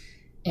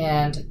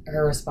 And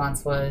her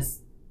response was,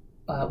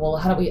 well,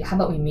 how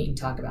about we meet and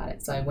talk about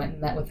it? So I went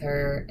and met with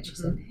her, and she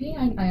said, hey,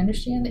 I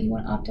understand that you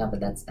want to opt out,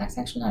 but that's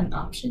actually not an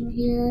option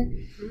here.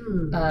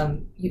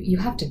 You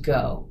have to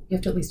go. You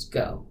have to at least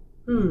go.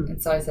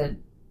 And so I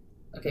said,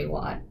 okay,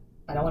 well, I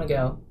don't want to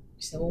go.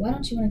 She said, well, why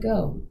don't you want to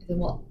go? I said,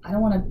 well, I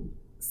don't want to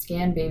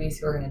scan babies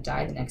who are going to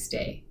die the next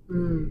day.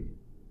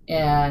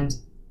 And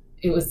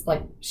it was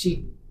like,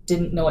 she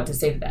didn't know what to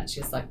say to that.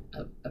 She was like,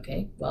 oh,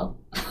 okay, well,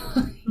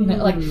 you know,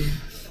 like,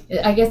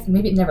 I guess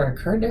maybe it never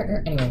occurred to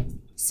her. Anyway.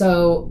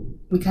 So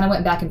we kind of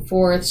went back and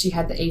forth. She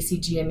had the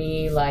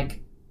ACGME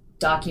like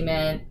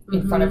document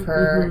in front of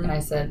her, and I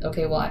said,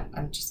 okay, well,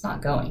 I'm just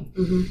not going.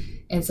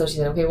 And so she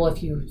said, okay, well,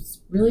 if you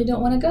really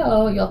don't want to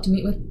go, you'll have to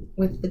meet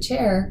with the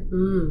chair.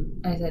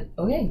 I said,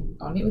 okay,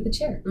 I'll meet with the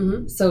chair.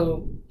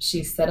 So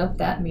she set up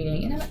that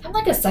meeting, and I'm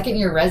like a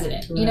second-year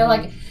resident. You know,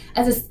 like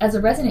as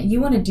a resident, you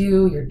want to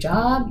do your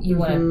job, you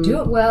want to do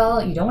it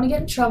well, you don't want to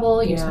get in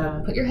trouble, you just want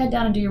to put your head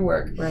down and do your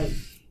work. Right.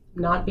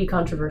 Not be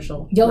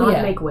controversial.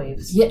 Not make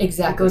waves. Yeah,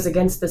 exactly. It goes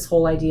against this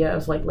whole idea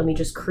of like, let me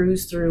just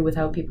cruise through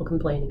without people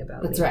complaining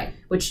about That's me. right.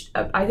 Which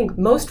I think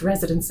most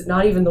residents,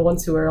 not even the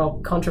ones who are all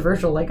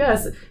controversial like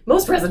us,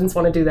 most residents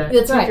want to do that.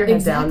 That's right. Keep your head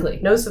Exactly.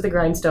 down, nose to the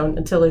grindstone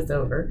until it's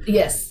over.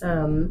 Yes.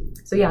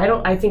 So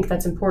yeah, I think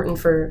that's important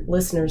for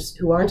listeners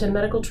who aren't in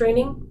medical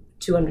training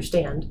to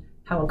understand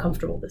how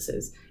uncomfortable this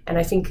is. And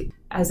I think,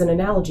 as an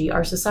analogy,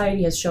 our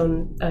society has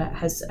shown,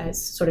 has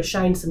sort of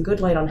shined some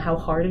good light on how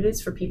hard it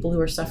is for people who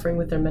are suffering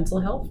with their mental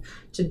health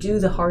to do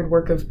the hard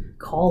work of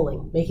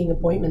calling, making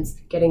appointments,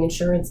 getting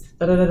insurance,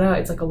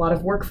 It's like a lot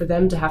of work for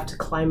them to have to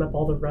climb up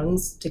all the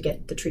rungs to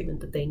get the treatment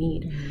that they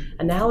need.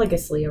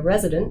 Analogously, a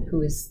resident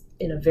who is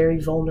in a very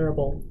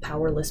vulnerable,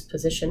 powerless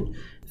position,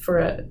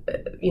 for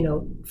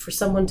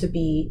someone to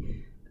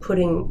be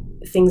putting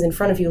things in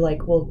front of you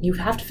like, well, you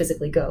have to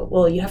physically go.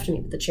 Well, you have to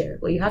meet with the chair.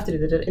 Well, you have to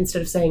do that.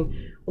 Instead of saying,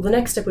 well, the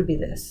next step would be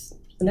this.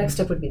 The next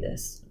step would be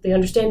this. The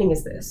understanding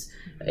is this.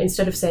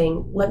 Instead of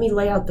saying, let me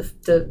lay out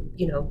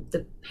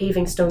the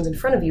paving stones in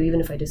front of you, even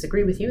if I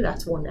disagree with you,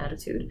 that's one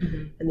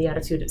attitude. And the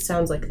attitude it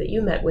sounds like that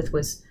you met with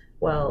was,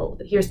 well,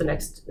 here's the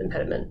next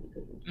impediment.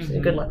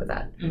 Good luck with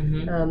that.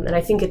 And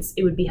I think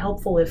it would be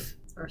helpful if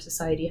our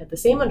society had the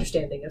same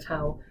understanding of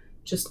how,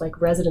 just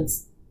like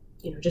residents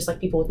just like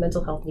people with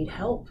mental health need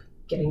help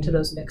getting to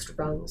those next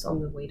rungs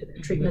on the way to their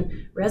treatment,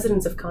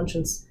 residents of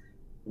conscience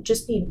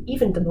just need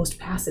even the most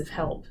passive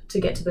help to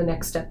get to the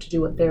next step to do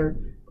what they're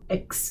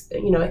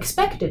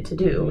expected to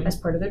do as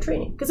part of their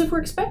training. Because if we're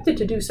expected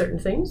to do certain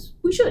things,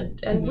 we should,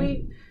 and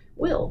we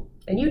will.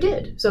 And you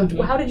did. So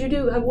how did you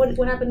do?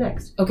 What happened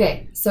next?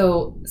 Okay,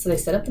 so they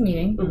set up the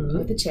meeting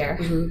with the chair.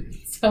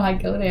 So I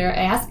go there,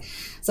 I ask.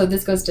 So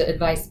this goes to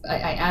advice.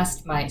 I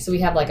asked so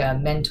we have like a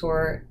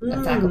mentor,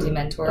 a faculty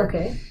mentor.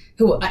 Okay.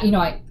 Who,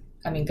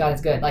 I mean, God is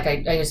good. Like,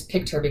 I just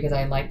picked her because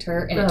I liked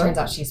her, and it turns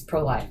out she's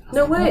pro-life.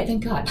 No way. Oh,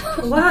 thank God.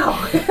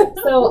 Wow.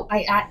 So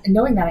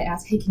knowing that, I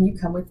asked, hey, can you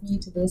come with me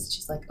to this?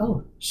 She's like,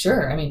 oh,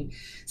 sure. I mean,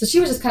 so she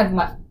was just kind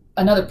of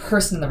another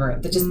person in the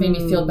room that just made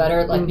me feel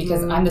better, like,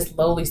 because I'm this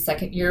lowly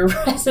second-year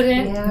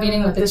resident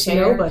meeting with the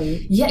chair.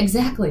 Nobody. Yeah,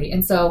 exactly.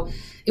 And so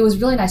it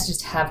was really nice just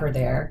to have her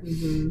there.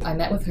 I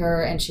met with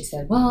her, and she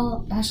said,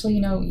 well,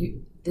 Ashley,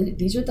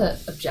 these are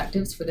the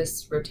objectives for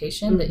this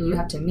rotation that you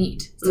have to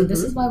meet. So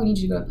this is why we need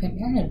you to go to Planned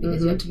Parenthood,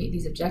 because you have to meet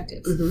these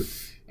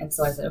objectives. And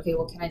so I said, okay,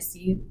 well, can I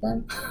see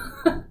them?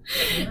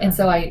 And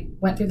so I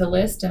went through the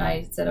list, and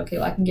I said, okay,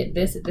 well, I can get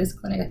this at this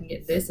clinic. I can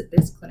get this at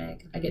this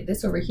clinic. I get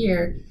this over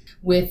here.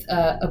 With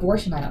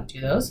abortion, I don't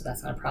do those, so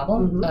that's not a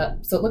problem.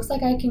 So it looks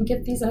like I can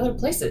get these at other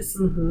places.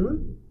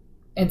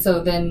 And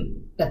so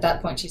then at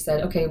that point she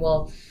said, okay,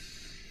 well,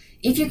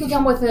 if you can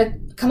come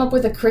up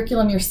with a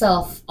curriculum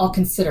yourself, I'll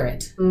consider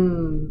it.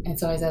 And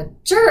so I said,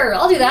 sure,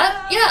 I'll do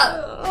that.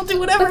 Yeah, I'll do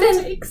whatever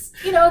it takes.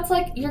 It's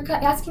like you're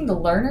asking the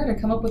learner to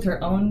come up with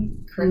her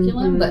own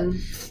curriculum. But,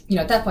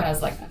 at that point I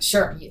was like,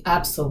 sure,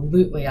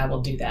 absolutely, I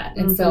will do that.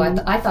 And so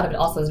I thought of it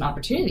also as an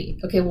opportunity.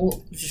 Okay,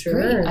 well,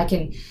 great. I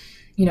can,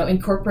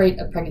 incorporate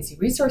a pregnancy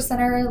resource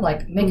center,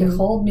 like make a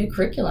whole new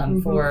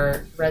curriculum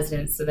for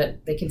residents so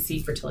that they can see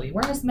fertility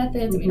awareness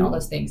methods. I mean, all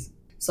those things.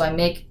 So I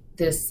make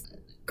this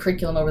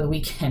curriculum over the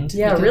weekend.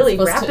 Yeah, really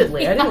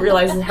rapidly. I didn't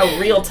realize how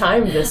real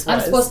time this was.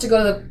 I'm supposed to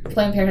go to the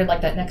Planned Parenthood like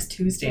that next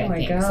Tuesday, I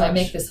think. Gosh. So I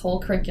make this whole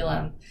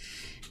curriculum.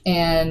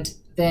 And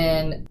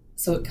then,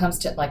 so it comes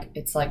to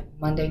it's like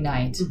Monday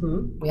night.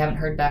 We haven't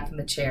heard back from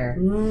the chair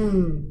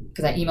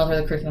because I emailed her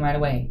the curriculum right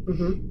away.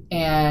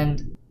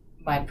 And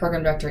my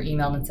program director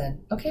emailed and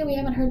said, okay, we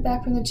haven't heard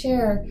back from the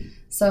chair,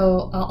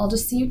 so I'll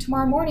just see you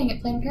tomorrow morning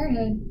at Planned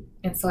Parenthood.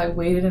 And so I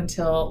waited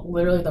until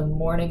literally the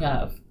morning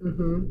of.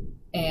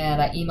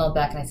 And I emailed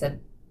back and I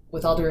said,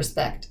 with all due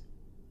respect,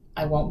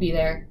 I won't be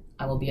there.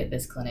 I will be at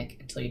this clinic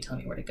until you tell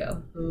me where to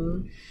go.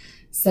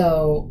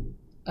 So,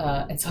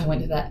 and so I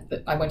went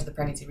to the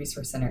Pregnancy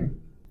Resource Center.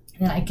 And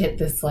then I get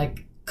this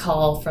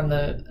call from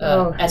the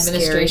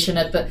administration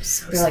scary. at the,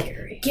 so they're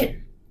scary.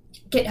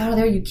 Get out of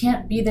there. You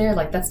can't be there.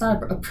 That's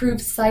not an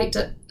approved site.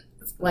 It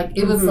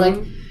was like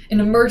an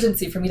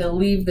emergency for me to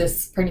leave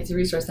this Pregnancy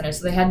Resource Center.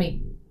 So they had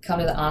me come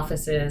to the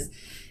offices.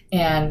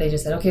 And they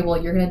just said, okay,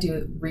 well, you're going to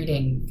do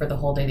reading for the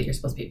whole day that you're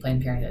supposed to be at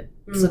Planned Parenthood.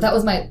 So that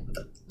was my,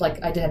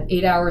 I did have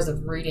 8 hours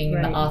of reading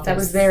in the office. That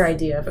was their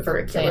idea of a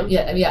curriculum.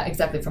 Yeah,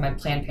 exactly, for my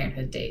Planned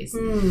Parenthood days.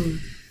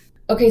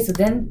 Okay, so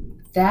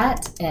then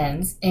that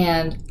ends,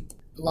 and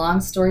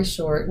long story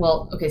short,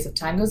 so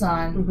time goes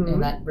on,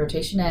 and that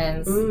rotation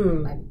ends.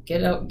 I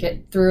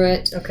get through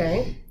it.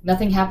 Okay.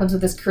 Nothing happens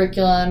with this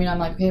curriculum. I'm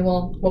like, okay,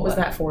 well. What was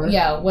that for?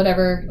 Yeah,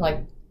 whatever.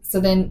 So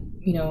then,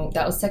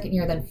 that was second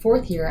year. Then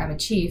fourth year, I'm a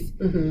chief.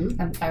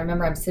 I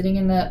remember I'm sitting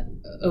in the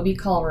OB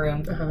call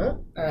room,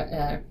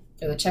 or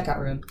the checkout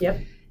room.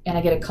 Yep. And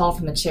I get a call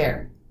from the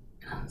chair.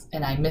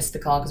 And I missed the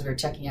call because we were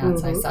checking out.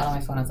 So I saw it on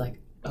my phone. I was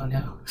like, oh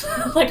no.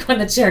 When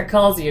the chair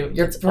calls you,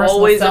 it's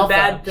always a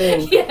bad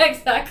thing. Yeah,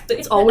 exactly.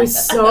 It's always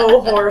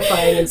so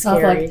horrifying and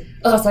scary.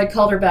 So I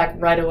called her back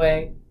right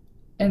away.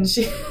 And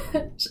she,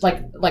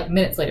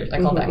 minutes later,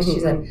 I called back.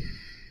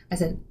 I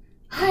said,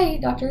 hi,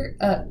 doctor.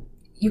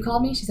 You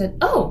called me? She said,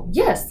 oh,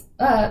 yes.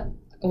 I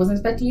wasn't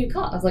expecting you to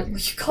call. I was like, well,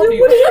 you called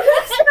me.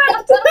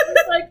 I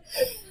was like,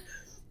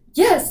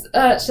 yes.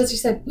 So she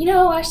said,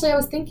 Ashley, I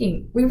was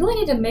thinking, we really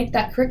need to make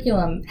that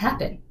curriculum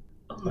happen.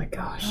 Oh my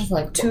gosh. I was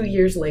like, 2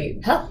 years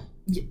late. Hell,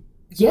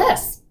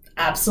 yes,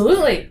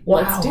 absolutely. Wow.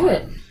 Let's do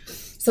it.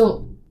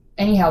 So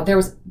anyhow,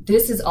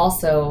 this is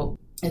also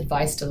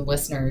advice to the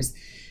listeners,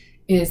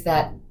 is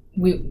that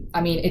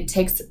it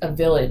takes a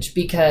village,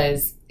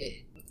 because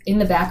in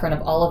the background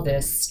of all of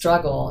this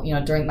struggle,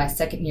 during my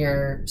second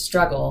year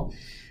struggle,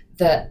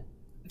 that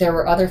there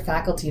were other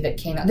faculty that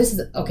came out. This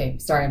is, okay,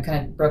 sorry, I'm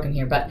kind of broken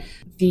here, but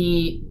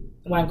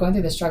when I'm going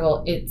through the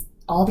struggle, it's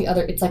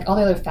like all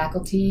the other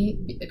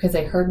faculty, because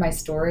they heard my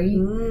story,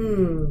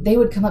 they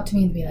would come up to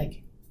me and be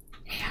like,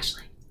 hey,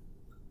 Ashley,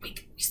 we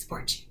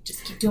support you.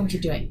 Just keep doing what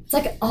you're doing. It's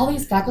like all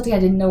these faculty I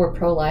didn't know were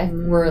pro-life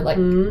were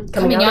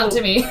coming out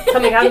to me.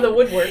 Coming out of the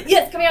woodwork.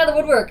 Yes, coming out of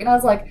the woodwork. And I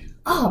was like,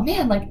 oh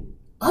man,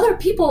 other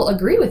people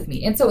agree with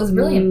me. And so it was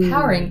really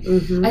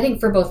empowering, I think,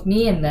 for both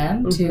me and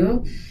them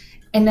too.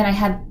 And then I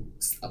had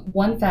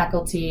one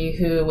faculty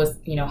who was,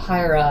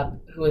 higher up,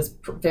 who was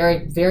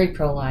very, very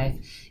pro-life.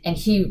 And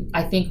he,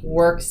 I think,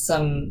 worked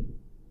some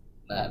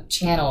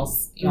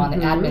channels, on the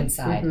admin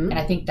side. And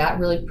I think that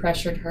really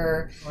pressured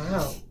her.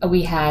 Wow.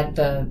 We had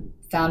the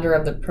founder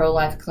of the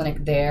pro-life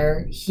clinic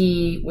there.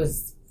 He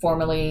was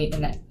formerly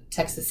in that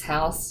Texas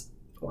House.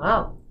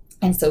 Wow.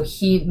 And so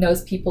he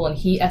knows people, and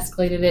he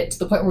escalated it to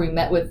the point where we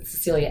met with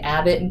Cecilia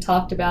Abbott and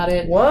talked about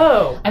it.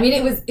 Whoa. I mean,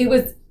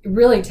 it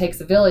really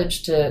takes a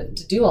village to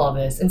do all of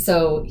this. And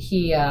so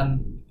he,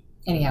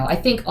 anyhow, I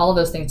think all of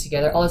those things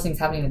together, all those things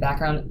happening in the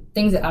background,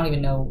 things that I don't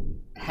even know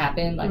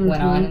happened, like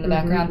went on in the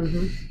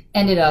background,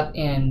 ended up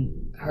in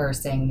her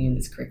saying we need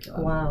this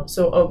curriculum. Wow.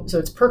 So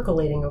it's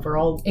percolating over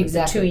all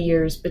the 2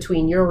 years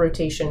between your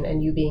rotation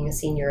and you being a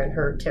senior and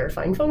her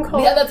terrifying phone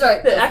call. Yeah, that's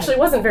right. That actually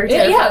wasn't very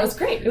terrifying. Yeah, it was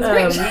great. It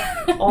was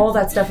great. All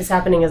that stuff is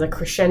happening as a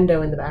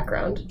crescendo in the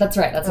background. That's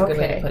right. That's a good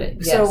way to put it.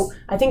 Yes. So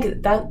I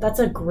think that's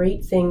a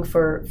great thing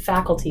for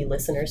faculty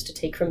listeners to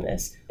take from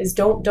this is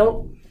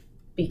don't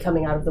be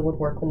coming out of the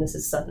woodwork when this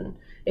is sudden.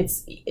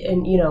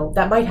 And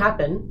that might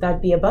happen.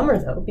 That'd be a bummer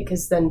though,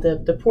 because then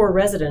the poor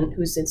resident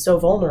who's so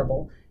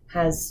vulnerable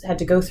has had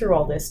to go through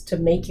all this to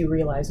make you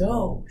realize,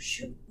 oh,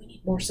 shoot, we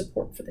need more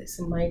support for this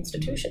in my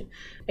institution.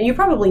 And you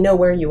probably know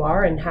where you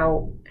are and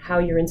how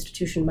your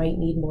institution might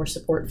need more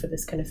support for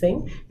this kind of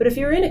thing. But if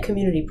you're in a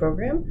community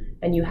program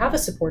and you have a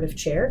supportive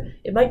chair,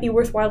 it might be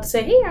worthwhile to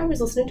say, hey, I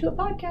was listening to a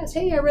podcast.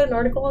 Hey, I read an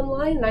article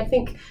online, and I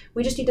think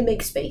we just need to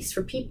make space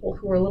for people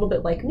who are a little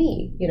bit like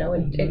me,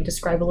 and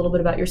describe a little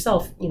bit about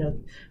yourself.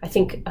 I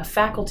think a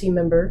faculty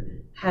member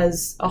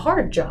has a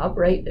hard job,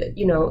 right?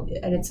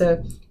 And it's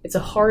a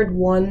hard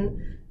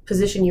one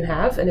position you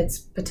have, and it's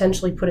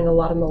potentially putting a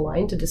lot on the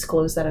line to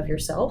disclose that of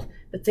yourself.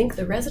 But think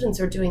the residents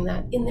are doing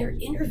that in their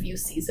interview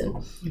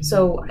season.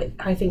 So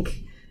I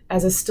think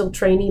as a still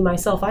trainee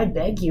myself, I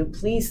beg you,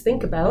 please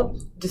think about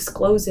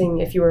disclosing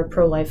if you're a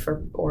pro-life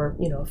or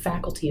a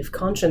faculty of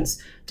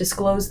conscience,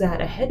 disclose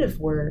that ahead of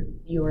where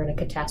you are in a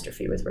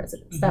catastrophe with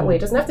residents. That way it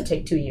doesn't have to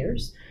take 2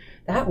 years.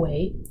 That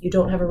way you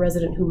don't have a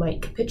resident who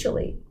might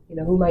capitulate,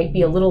 who might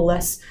be a little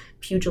less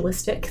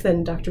pugilistic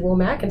than Dr.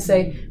 Womack and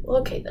say, well,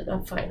 okay, then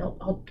I'm fine.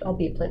 I'll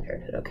be a Planned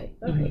Parenthood. Okay.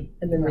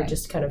 And then they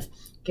just kind of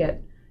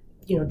get,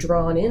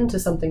 drawn into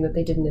something that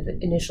they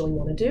didn't initially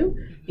want to do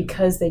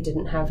because they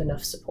didn't have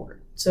enough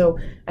support. So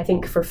I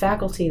think for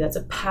faculty, that's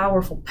a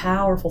powerful,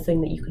 powerful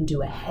thing that you can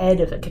do ahead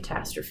of a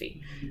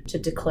catastrophe to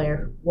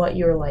declare what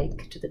you're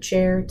like to the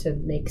chair, to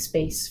make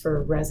space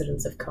for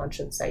residents of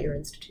conscience at your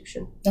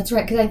institution. That's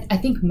right, because I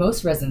think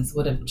most residents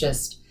would have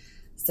just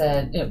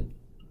said,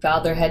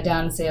 bowed their head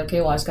down and say,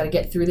 okay, well, I just got to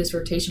get through this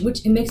rotation,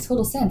 which it makes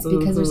total sense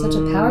because there's such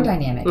a power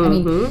dynamic. I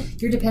mean,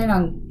 you're dependent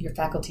on your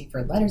faculty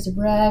for letters of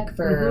rec,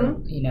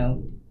 for,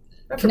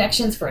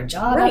 connections for a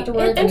job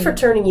afterwards. And for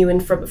turning you in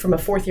from a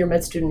fourth-year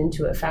med student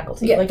into a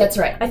faculty. Yeah, that's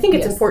right. I think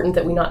it's important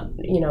that we not,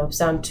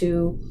 sound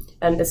too,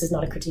 and this is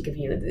not a critique of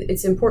you,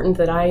 it's important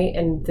that I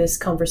and this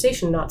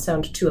conversation not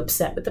sound too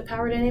upset with the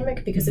power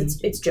dynamic because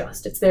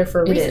it's there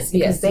for a reason.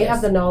 Because they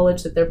have the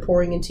knowledge that they're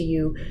pouring into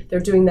you.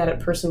 They're doing that at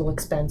personal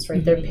expense,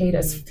 right? They're paid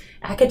as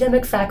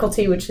academic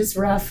faculty, which is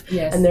rough.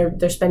 Yes. And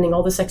they're spending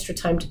all this extra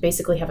time to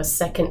basically have a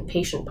second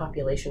patient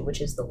population,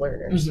 which is the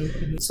learners.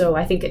 So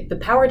I think the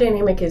power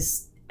dynamic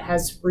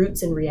has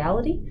roots in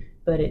reality,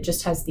 but it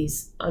just has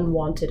these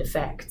unwanted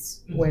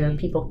effects where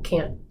people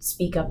can't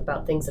speak up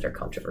about things that are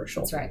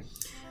controversial. That's right.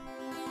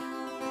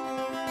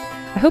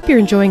 I hope you're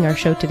enjoying our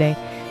show today.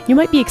 You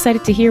might be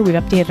excited to hear we've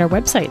updated our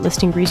website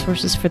listing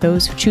resources for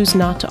those who choose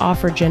not to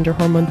offer gender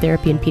hormone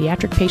therapy in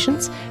pediatric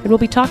patients, and we'll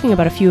be talking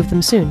about a few of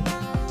them soon.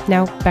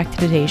 Now, back to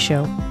today's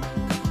show.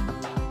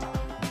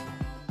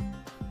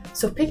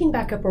 So picking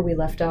back up where we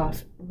left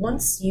off,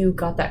 once you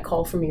got that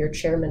call from your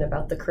chairman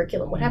about the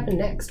curriculum, what happened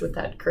next with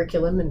that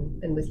curriculum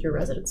and with your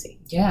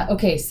residency? Yeah,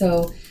 okay,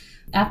 so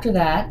after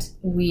that,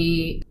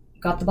 we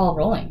got the ball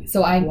rolling.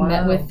 So I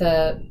met with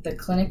the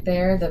clinic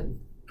there, the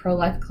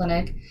pro-life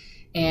clinic,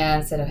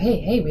 and said,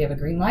 hey, we have a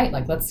green light,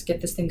 let's get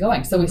this thing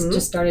going. So we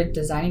just started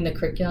designing the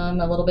curriculum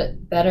a little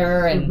bit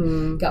better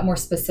and got more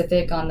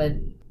specific on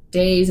the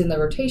days and the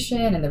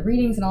rotation and the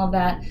readings and all of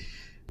that.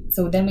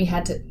 So then we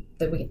had to,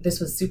 this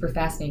was super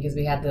fascinating because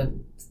we had the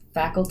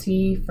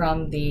faculty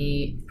from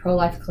the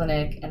pro-life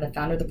clinic and the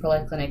founder of the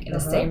pro-life clinic in the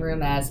same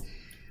room as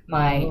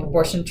my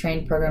abortion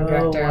trained program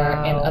director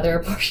and other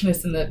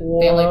abortionists in the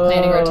family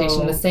planning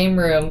rotation in the same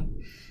room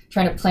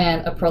trying to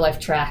plan a pro-life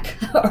track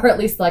or at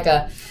least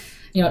an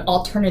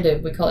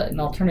alternative, we call it an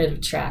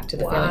alternative track to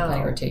the family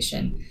planning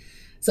rotation.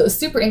 So it was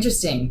super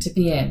interesting to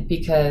be in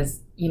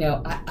because,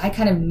 I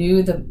kind of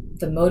knew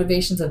the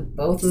motivations of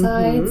both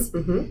sides,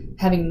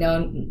 having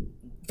known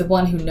the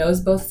one who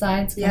knows both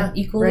sides kind of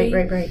equally.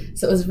 Right.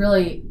 So it was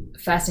really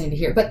fascinating to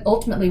hear. But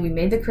ultimately, we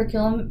made the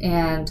curriculum,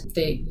 and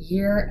the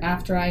year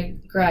after I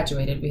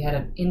graduated, we had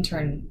an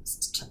intern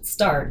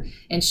start,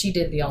 and she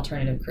did the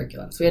alternative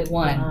curriculum. So we had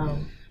one. Wow.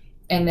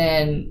 And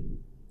then,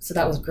 so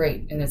that was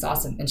great, and it's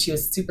awesome. And she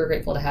was super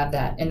grateful to have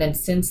that. And then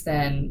since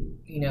then,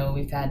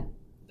 we've had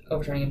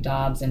overturning of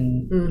Dobbs,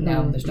 and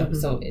now there's no,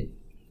 so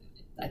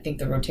I think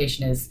the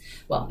rotation is,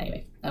 well,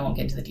 anyway, I won't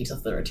get into the details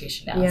of the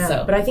rotation now. Yeah,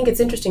 so. But I think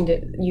it's interesting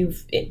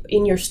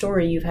in your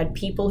story, you've had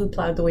people who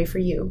plowed the way for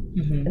you,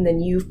 and then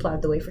you've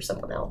plowed the way for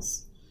someone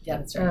else. Yeah,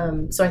 that's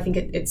right. So I think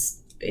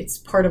it's it's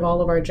part of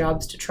all of our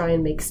jobs to try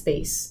and make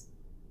space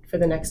for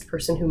the next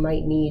person who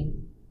might need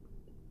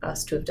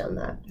us to have done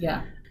that.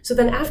 Yeah. So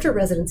then after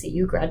residency,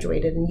 you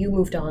graduated and you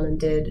moved on and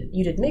did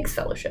MIGS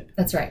fellowship.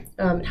 That's right.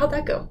 How'd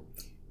that go?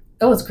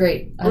 Oh, it's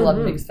great. I love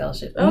MIGS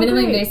fellowship.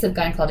 Minimally invasive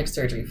gynecologic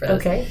surgery for those.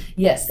 Okay.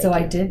 Yes. So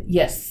I did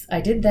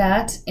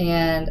that.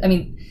 And I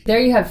mean, there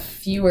you have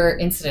fewer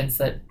incidents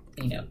that,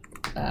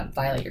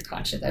 violate your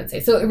conscience, I would say.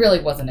 So it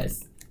really wasn't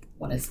as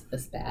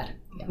bad.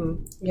 Yeah.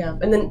 Yeah.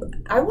 And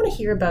then I want to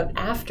hear about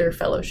after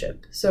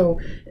fellowship. So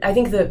I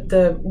think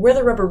the where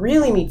the rubber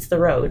really meets the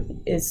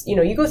road is,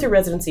 you go through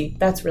residency.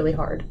 That's really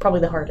hard. Probably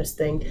the hardest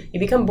thing. You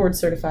become board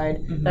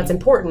certified. That's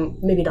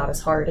important. Maybe not as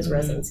hard as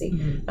residency.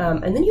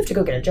 And then you have to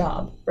go get a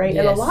job, right?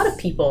 Yes. And a lot of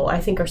people, I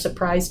think, are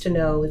surprised to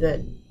know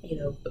that,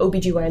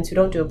 OBGYNs who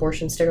don't do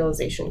abortion,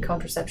 sterilization,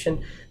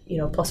 contraception,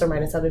 plus or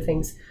minus other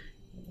things,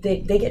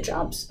 they get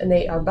jobs and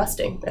they are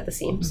busting at the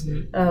seams.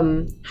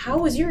 How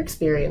was your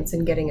experience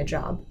in getting a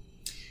job?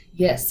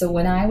 Yes. So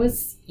when I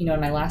was, in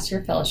my last year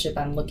of fellowship,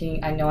 I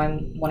know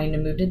I'm wanting to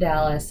move to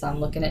Dallas. So I'm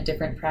looking at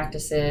different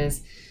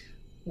practices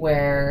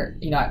where,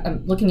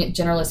 I'm looking at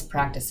generalist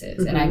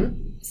practices and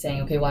I'm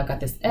saying, okay, well, I've got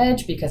this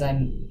edge because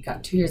I've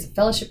got 2 years of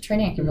fellowship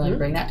training. I can really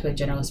bring that to a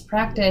generalist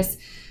practice.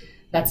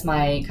 That's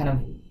my kind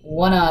of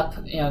one up,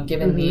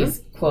 given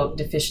these quote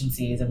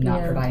deficiencies of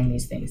not providing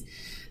these things.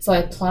 So I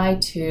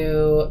applied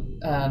to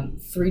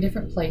 3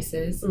 different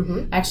places.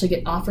 I actually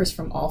get offers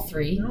from all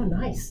 3. Oh,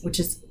 nice. Which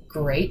is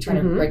great, trying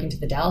to break into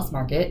the Dallas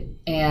market.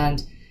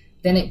 And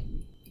then it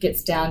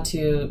gets down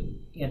to,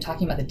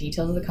 talking about the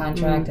details of the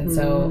contract. And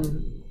so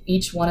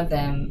each one of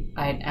them,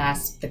 I'd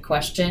asked the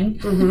question,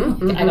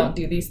 I don't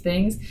do these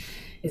things.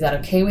 Is that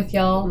okay with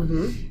y'all?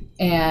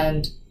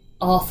 And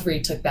all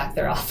 3 took back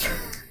their offer.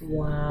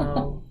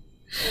 Wow.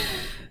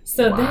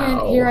 So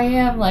then here I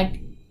am, like,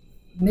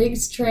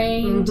 MIGS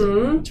trained,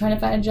 trying to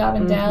find a job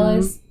in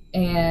Dallas,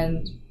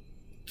 and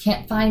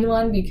can't find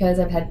one because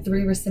I've had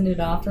 3 rescinded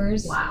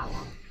offers. Wow.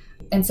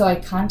 And so I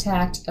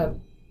contact a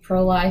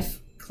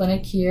pro-life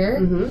clinic here,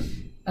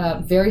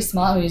 very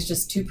small. It was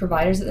just 2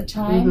 providers at the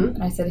time.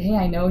 And I said, hey,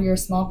 I know you're a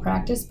small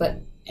practice,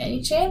 but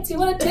any chance you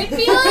want to take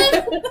me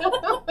on?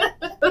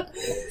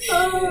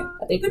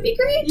 I think would be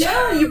great.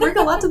 Yeah, you bring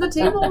a lot to the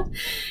table.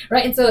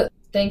 Right. And so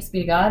thanks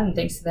be to God and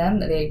thanks to them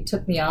that they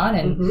took me on,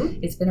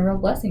 and it's been a real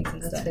blessing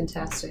since then. That's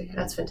fantastic.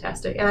 That's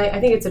fantastic. And I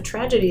think it's a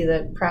tragedy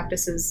that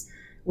practices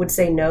would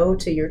say no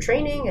to your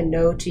training and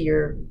no to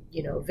your,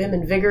 vim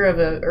and vigor of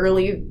a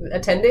early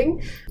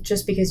attending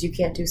just because you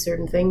can't do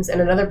certain things. And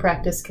another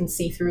practice can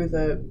see through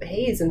the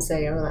haze and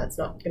say, oh, that's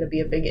not going to be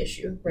a big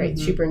issue, right?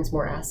 She brings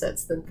more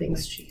assets than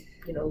things she,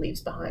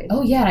 leaves behind.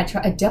 Oh, yeah. And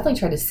I definitely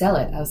tried to sell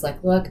it. I was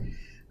like, look,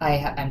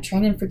 I'm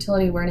trained in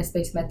fertility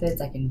awareness-based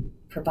methods. I can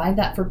provide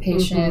that for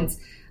patients.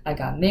 I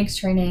got MIGS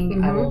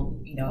training. I will,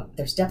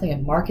 there's definitely a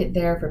market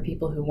there for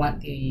people who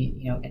want the,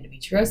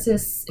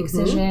 endometriosis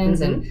excisions.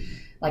 And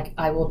like,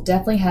 I will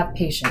definitely have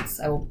patients.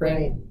 I will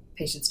bring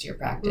patients to your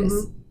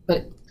practice.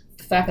 But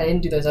the fact that I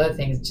didn't do those other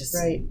things, just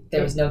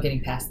there was no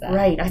getting past that.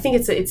 Right. I think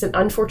it's an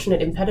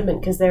unfortunate impediment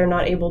because they're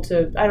not able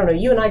to, I don't know,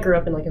 you and I grew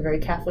up in like a very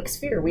Catholic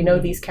sphere. We know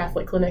these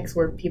Catholic clinics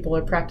where people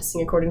are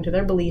practicing according to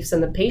their beliefs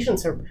and the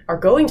patients are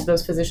going to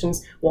those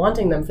physicians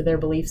wanting them for their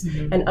beliefs,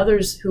 and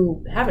others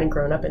who haven't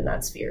grown up in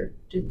that sphere,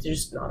 they're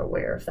just not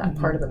aware of that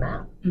part of the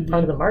map,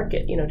 part of the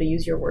market, to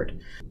use your word.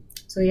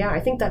 So yeah, I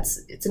think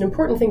it's an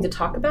important thing to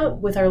talk about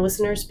with our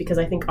listeners because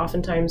I think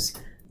oftentimes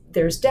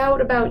there's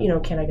doubt about,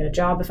 can I get a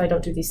job if I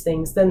don't do these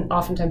things? Then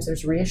oftentimes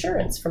there's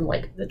reassurance from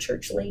like the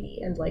church lady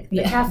and like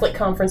the Catholic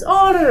conference.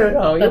 Oh,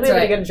 no. You'll be able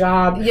to get a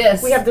job.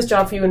 Yes. We have this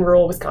job for you in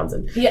rural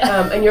Wisconsin.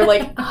 Yeah. And you're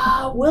like,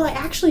 will I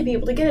actually be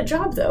able to get a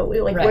job though?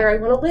 Like where I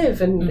want to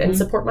live and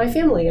support my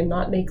family and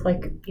not make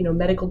like,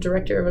 medical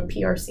director of a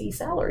PRC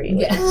salary.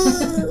 Like,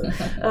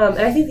 and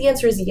I think the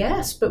answer is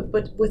yes, but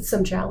with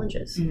some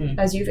challenges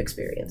as you've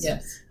experienced.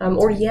 Yes.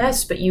 Or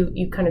yes, but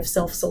you kind of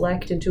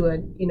self-select into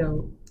an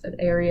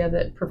area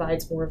that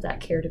provides more of that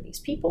care to these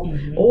people,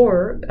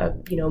 or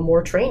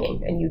more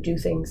training, and you do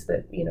things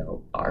that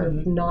are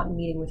not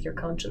meeting with your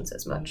conscience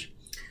as much.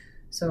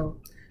 So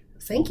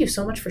thank you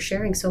so much for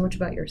sharing so much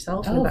about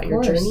yourself and about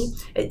your journey.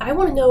 I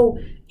want to know,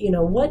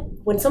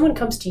 when someone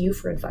comes to you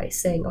for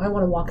advice saying, I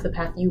want to walk the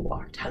path you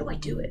walked, how do I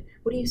do it?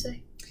 What do you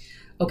say?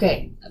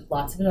 Okay,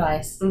 lots of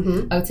advice.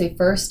 I would say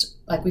first,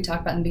 like we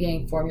talked about in the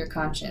beginning, form your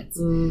conscience.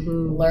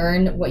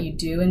 Learn what you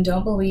do and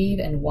don't believe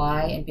and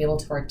why, and be able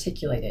to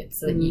articulate it.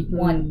 So that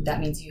one,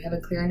 that means you have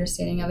a clear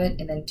understanding of it.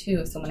 And then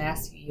 2, if someone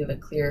asks you, you have a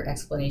clear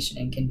explanation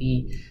and can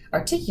be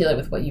articulate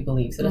with what you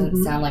believe. So it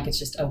doesn't sound like it's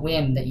just a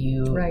whim that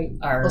you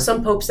are. Well,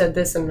 some pope said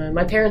this and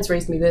my parents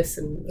raised me this.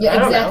 And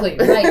yeah, exactly.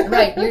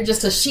 Right. You're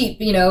just a sheep,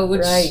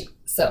 which... Right.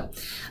 So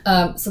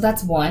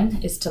that's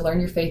 1, is to learn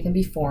your faith and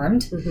be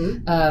formed.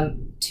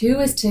 2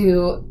 is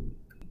to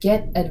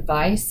get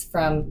advice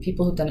from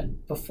people who've done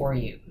it before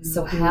you.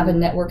 So have a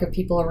network of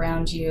people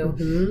around you,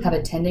 have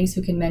attendings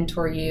who can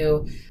mentor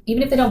you,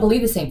 even if they don't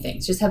believe the same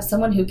things. Just have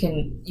someone who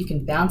you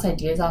can bounce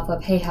ideas off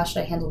of. Hey, how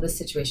should I handle this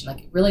situation?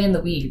 Like really in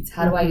the weeds.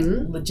 How do I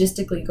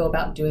logistically go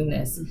about doing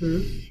this?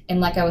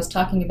 And like I was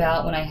talking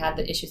about when I had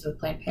the issues with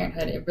Planned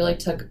Parenthood, it really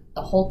took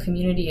a whole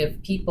community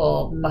of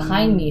people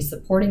behind me,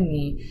 supporting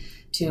me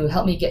to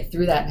help me get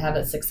through that and have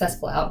a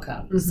successful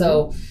outcome.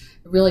 So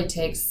it really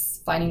takes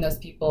finding those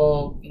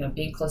people,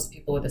 being close to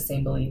people with the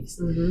same beliefs.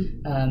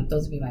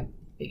 Those would be my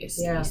biggest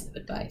piece of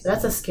advice.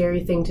 That's a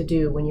scary thing to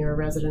do when you're a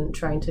resident,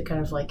 trying to kind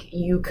of like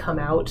you come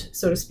out,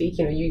 so to speak.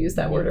 You used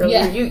that word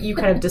earlier. You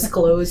kind of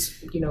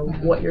disclose,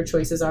 what your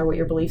choices are, what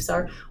your beliefs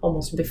are,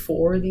 almost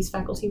before these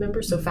faculty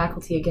members. So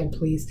faculty, again,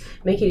 please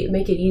make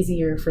it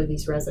easier for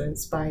these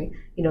residents by,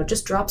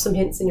 just drop some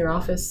hints in your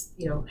office.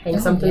 Hang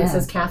something that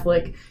says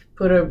Catholic.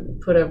 Put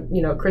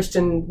a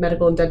Christian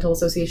Medical and Dental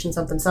Association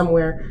something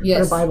somewhere,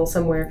 put a Bible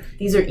somewhere.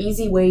 These are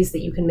easy ways that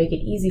you can make it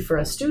easy for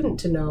a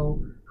student to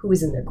know who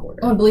is in their corner.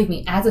 Oh, and believe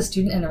me, as a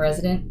student and a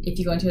resident, if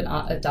you go into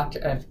a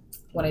doctor,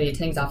 one of the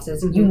attending's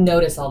offices, you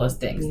notice all those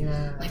things.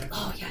 Yeah. Like,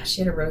 oh yeah, she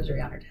had a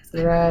rosary on her desk.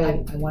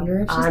 Right. I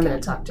wonder if she's I'm going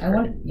to talk to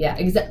her.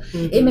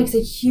 Exactly. It makes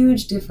a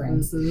huge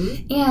difference.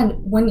 And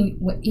when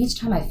each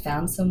time I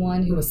found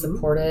someone who was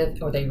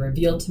supportive, or they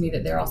revealed to me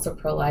that they're also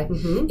pro-life,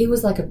 it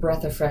was like a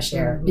breath of fresh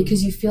air,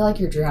 because you feel like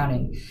you're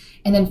drowning.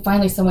 And then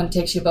finally someone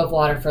takes you above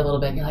water for a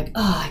little bit and you're like,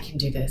 oh, I can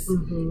do this.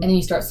 And then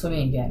you start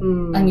swimming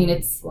again. I mean,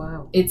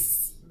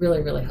 it's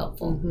really, really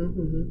helpful.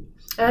 And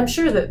I'm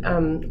sure that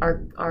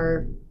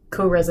our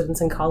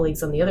co-residents and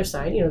colleagues on the other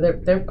side,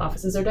 their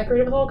offices are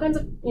decorated with all kinds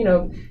of,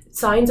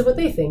 signs of what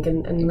they think,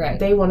 and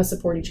they want to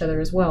support each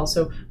other as well.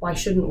 So why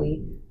shouldn't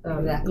we,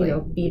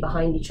 be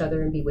behind each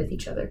other and be with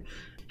each other?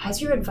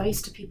 Has your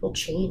advice to people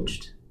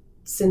changed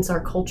since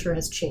our culture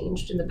has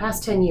changed? In the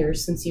past 10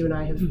 years, since you and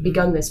I have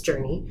begun this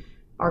journey,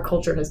 our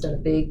culture has done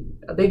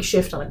a big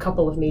shift on a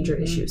couple of major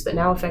issues that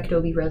now affect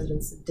OB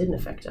residents that didn't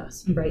affect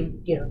us, right?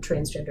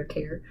 Transgender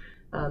care.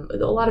 A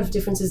lot of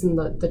differences in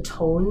the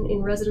tone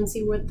in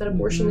residency that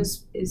abortion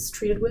is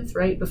treated with,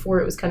 right? Before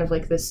it was kind of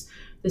like this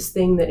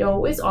thing that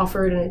is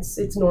offered and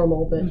it's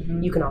normal, but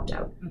you can opt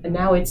out. And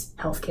now it's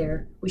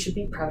healthcare. We should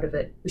be proud of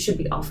it. We should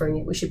be offering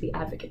it. We should be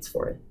advocates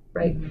for it,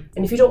 right?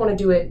 And if you don't want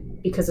to do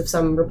it because of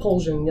some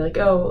repulsion, you're like,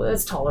 oh,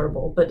 that's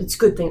tolerable, but it's a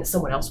good thing that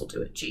someone else will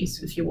do it.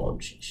 Geez, if you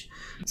won't, sheesh.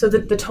 So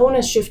the tone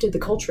has shifted. The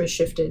culture has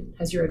shifted.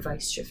 Has your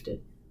advice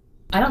shifted?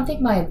 I don't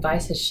think my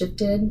advice has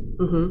shifted,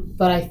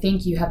 but I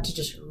think you have to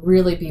just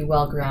really be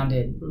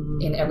well-grounded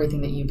in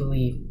everything that you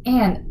believe.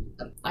 And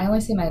I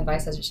only say my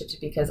advice hasn't shifted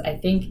because I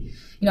think,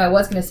 I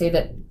was going to say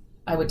that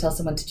I would tell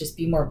someone to just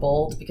be more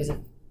bold, because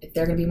if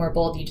they're going to be more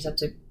bold, you just have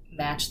to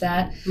match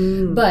that.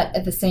 But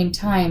at the same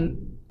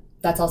time,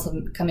 that's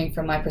also coming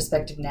from my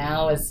perspective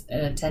now as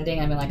an attending.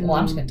 I'm like, well,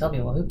 I'm just going to tell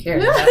people, who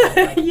cares?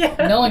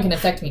 No one can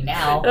affect me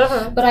now.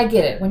 But I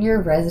get it. When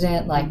you're a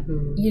resident,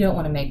 you don't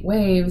want to make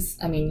waves.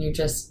 I mean, you're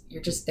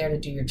just there to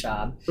do your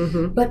job.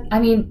 But I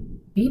mean,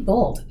 be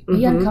bold,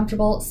 be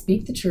uncomfortable,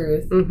 speak the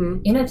truth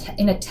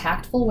in a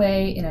tactful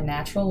way, in a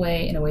natural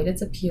way, in a way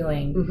that's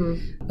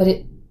appealing. But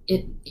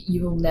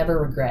you will never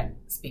regret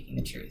speaking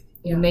the truth.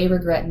 You may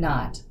regret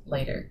not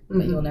later,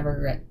 but you will never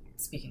regret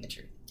speaking the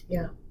truth.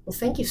 Yeah. Well,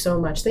 thank you so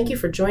much. Thank you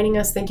for joining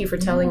us. Thank you for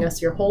telling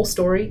us your whole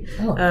story.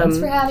 Oh, thanks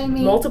for having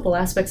me. Multiple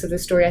aspects of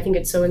this story. I think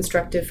it's so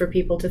instructive for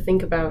people to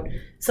think about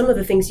some of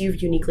the things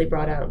you've uniquely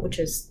brought out, which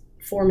is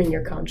forming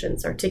your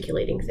conscience,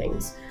 articulating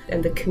things,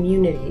 and the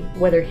community,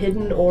 whether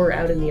hidden or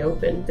out in the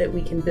open, that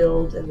we can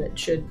build and that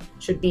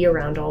should be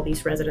around all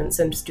these residents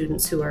and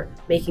students who are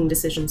making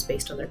decisions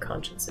based on their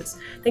consciences.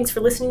 Thanks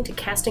for listening to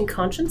Casting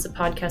Conscience, a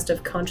podcast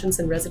of Conscience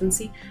and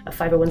Residency, a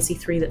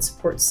 501c3 that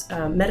supports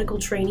medical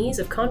trainees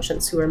of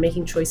conscience who are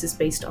making choices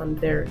based on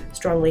their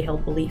strongly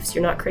held beliefs.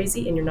 You're not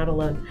crazy and you're not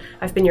alone.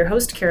 I've been your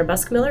host, Kara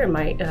Buskmiller, and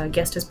my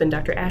guest has been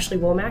Dr. Ashley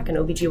Womack, an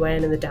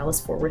OBGYN in the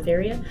Dallas-Fort Worth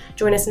area.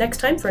 Join us next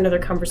time for another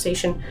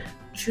conversation,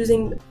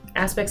 choosing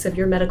aspects of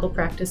your medical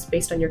practice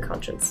based on your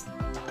conscience.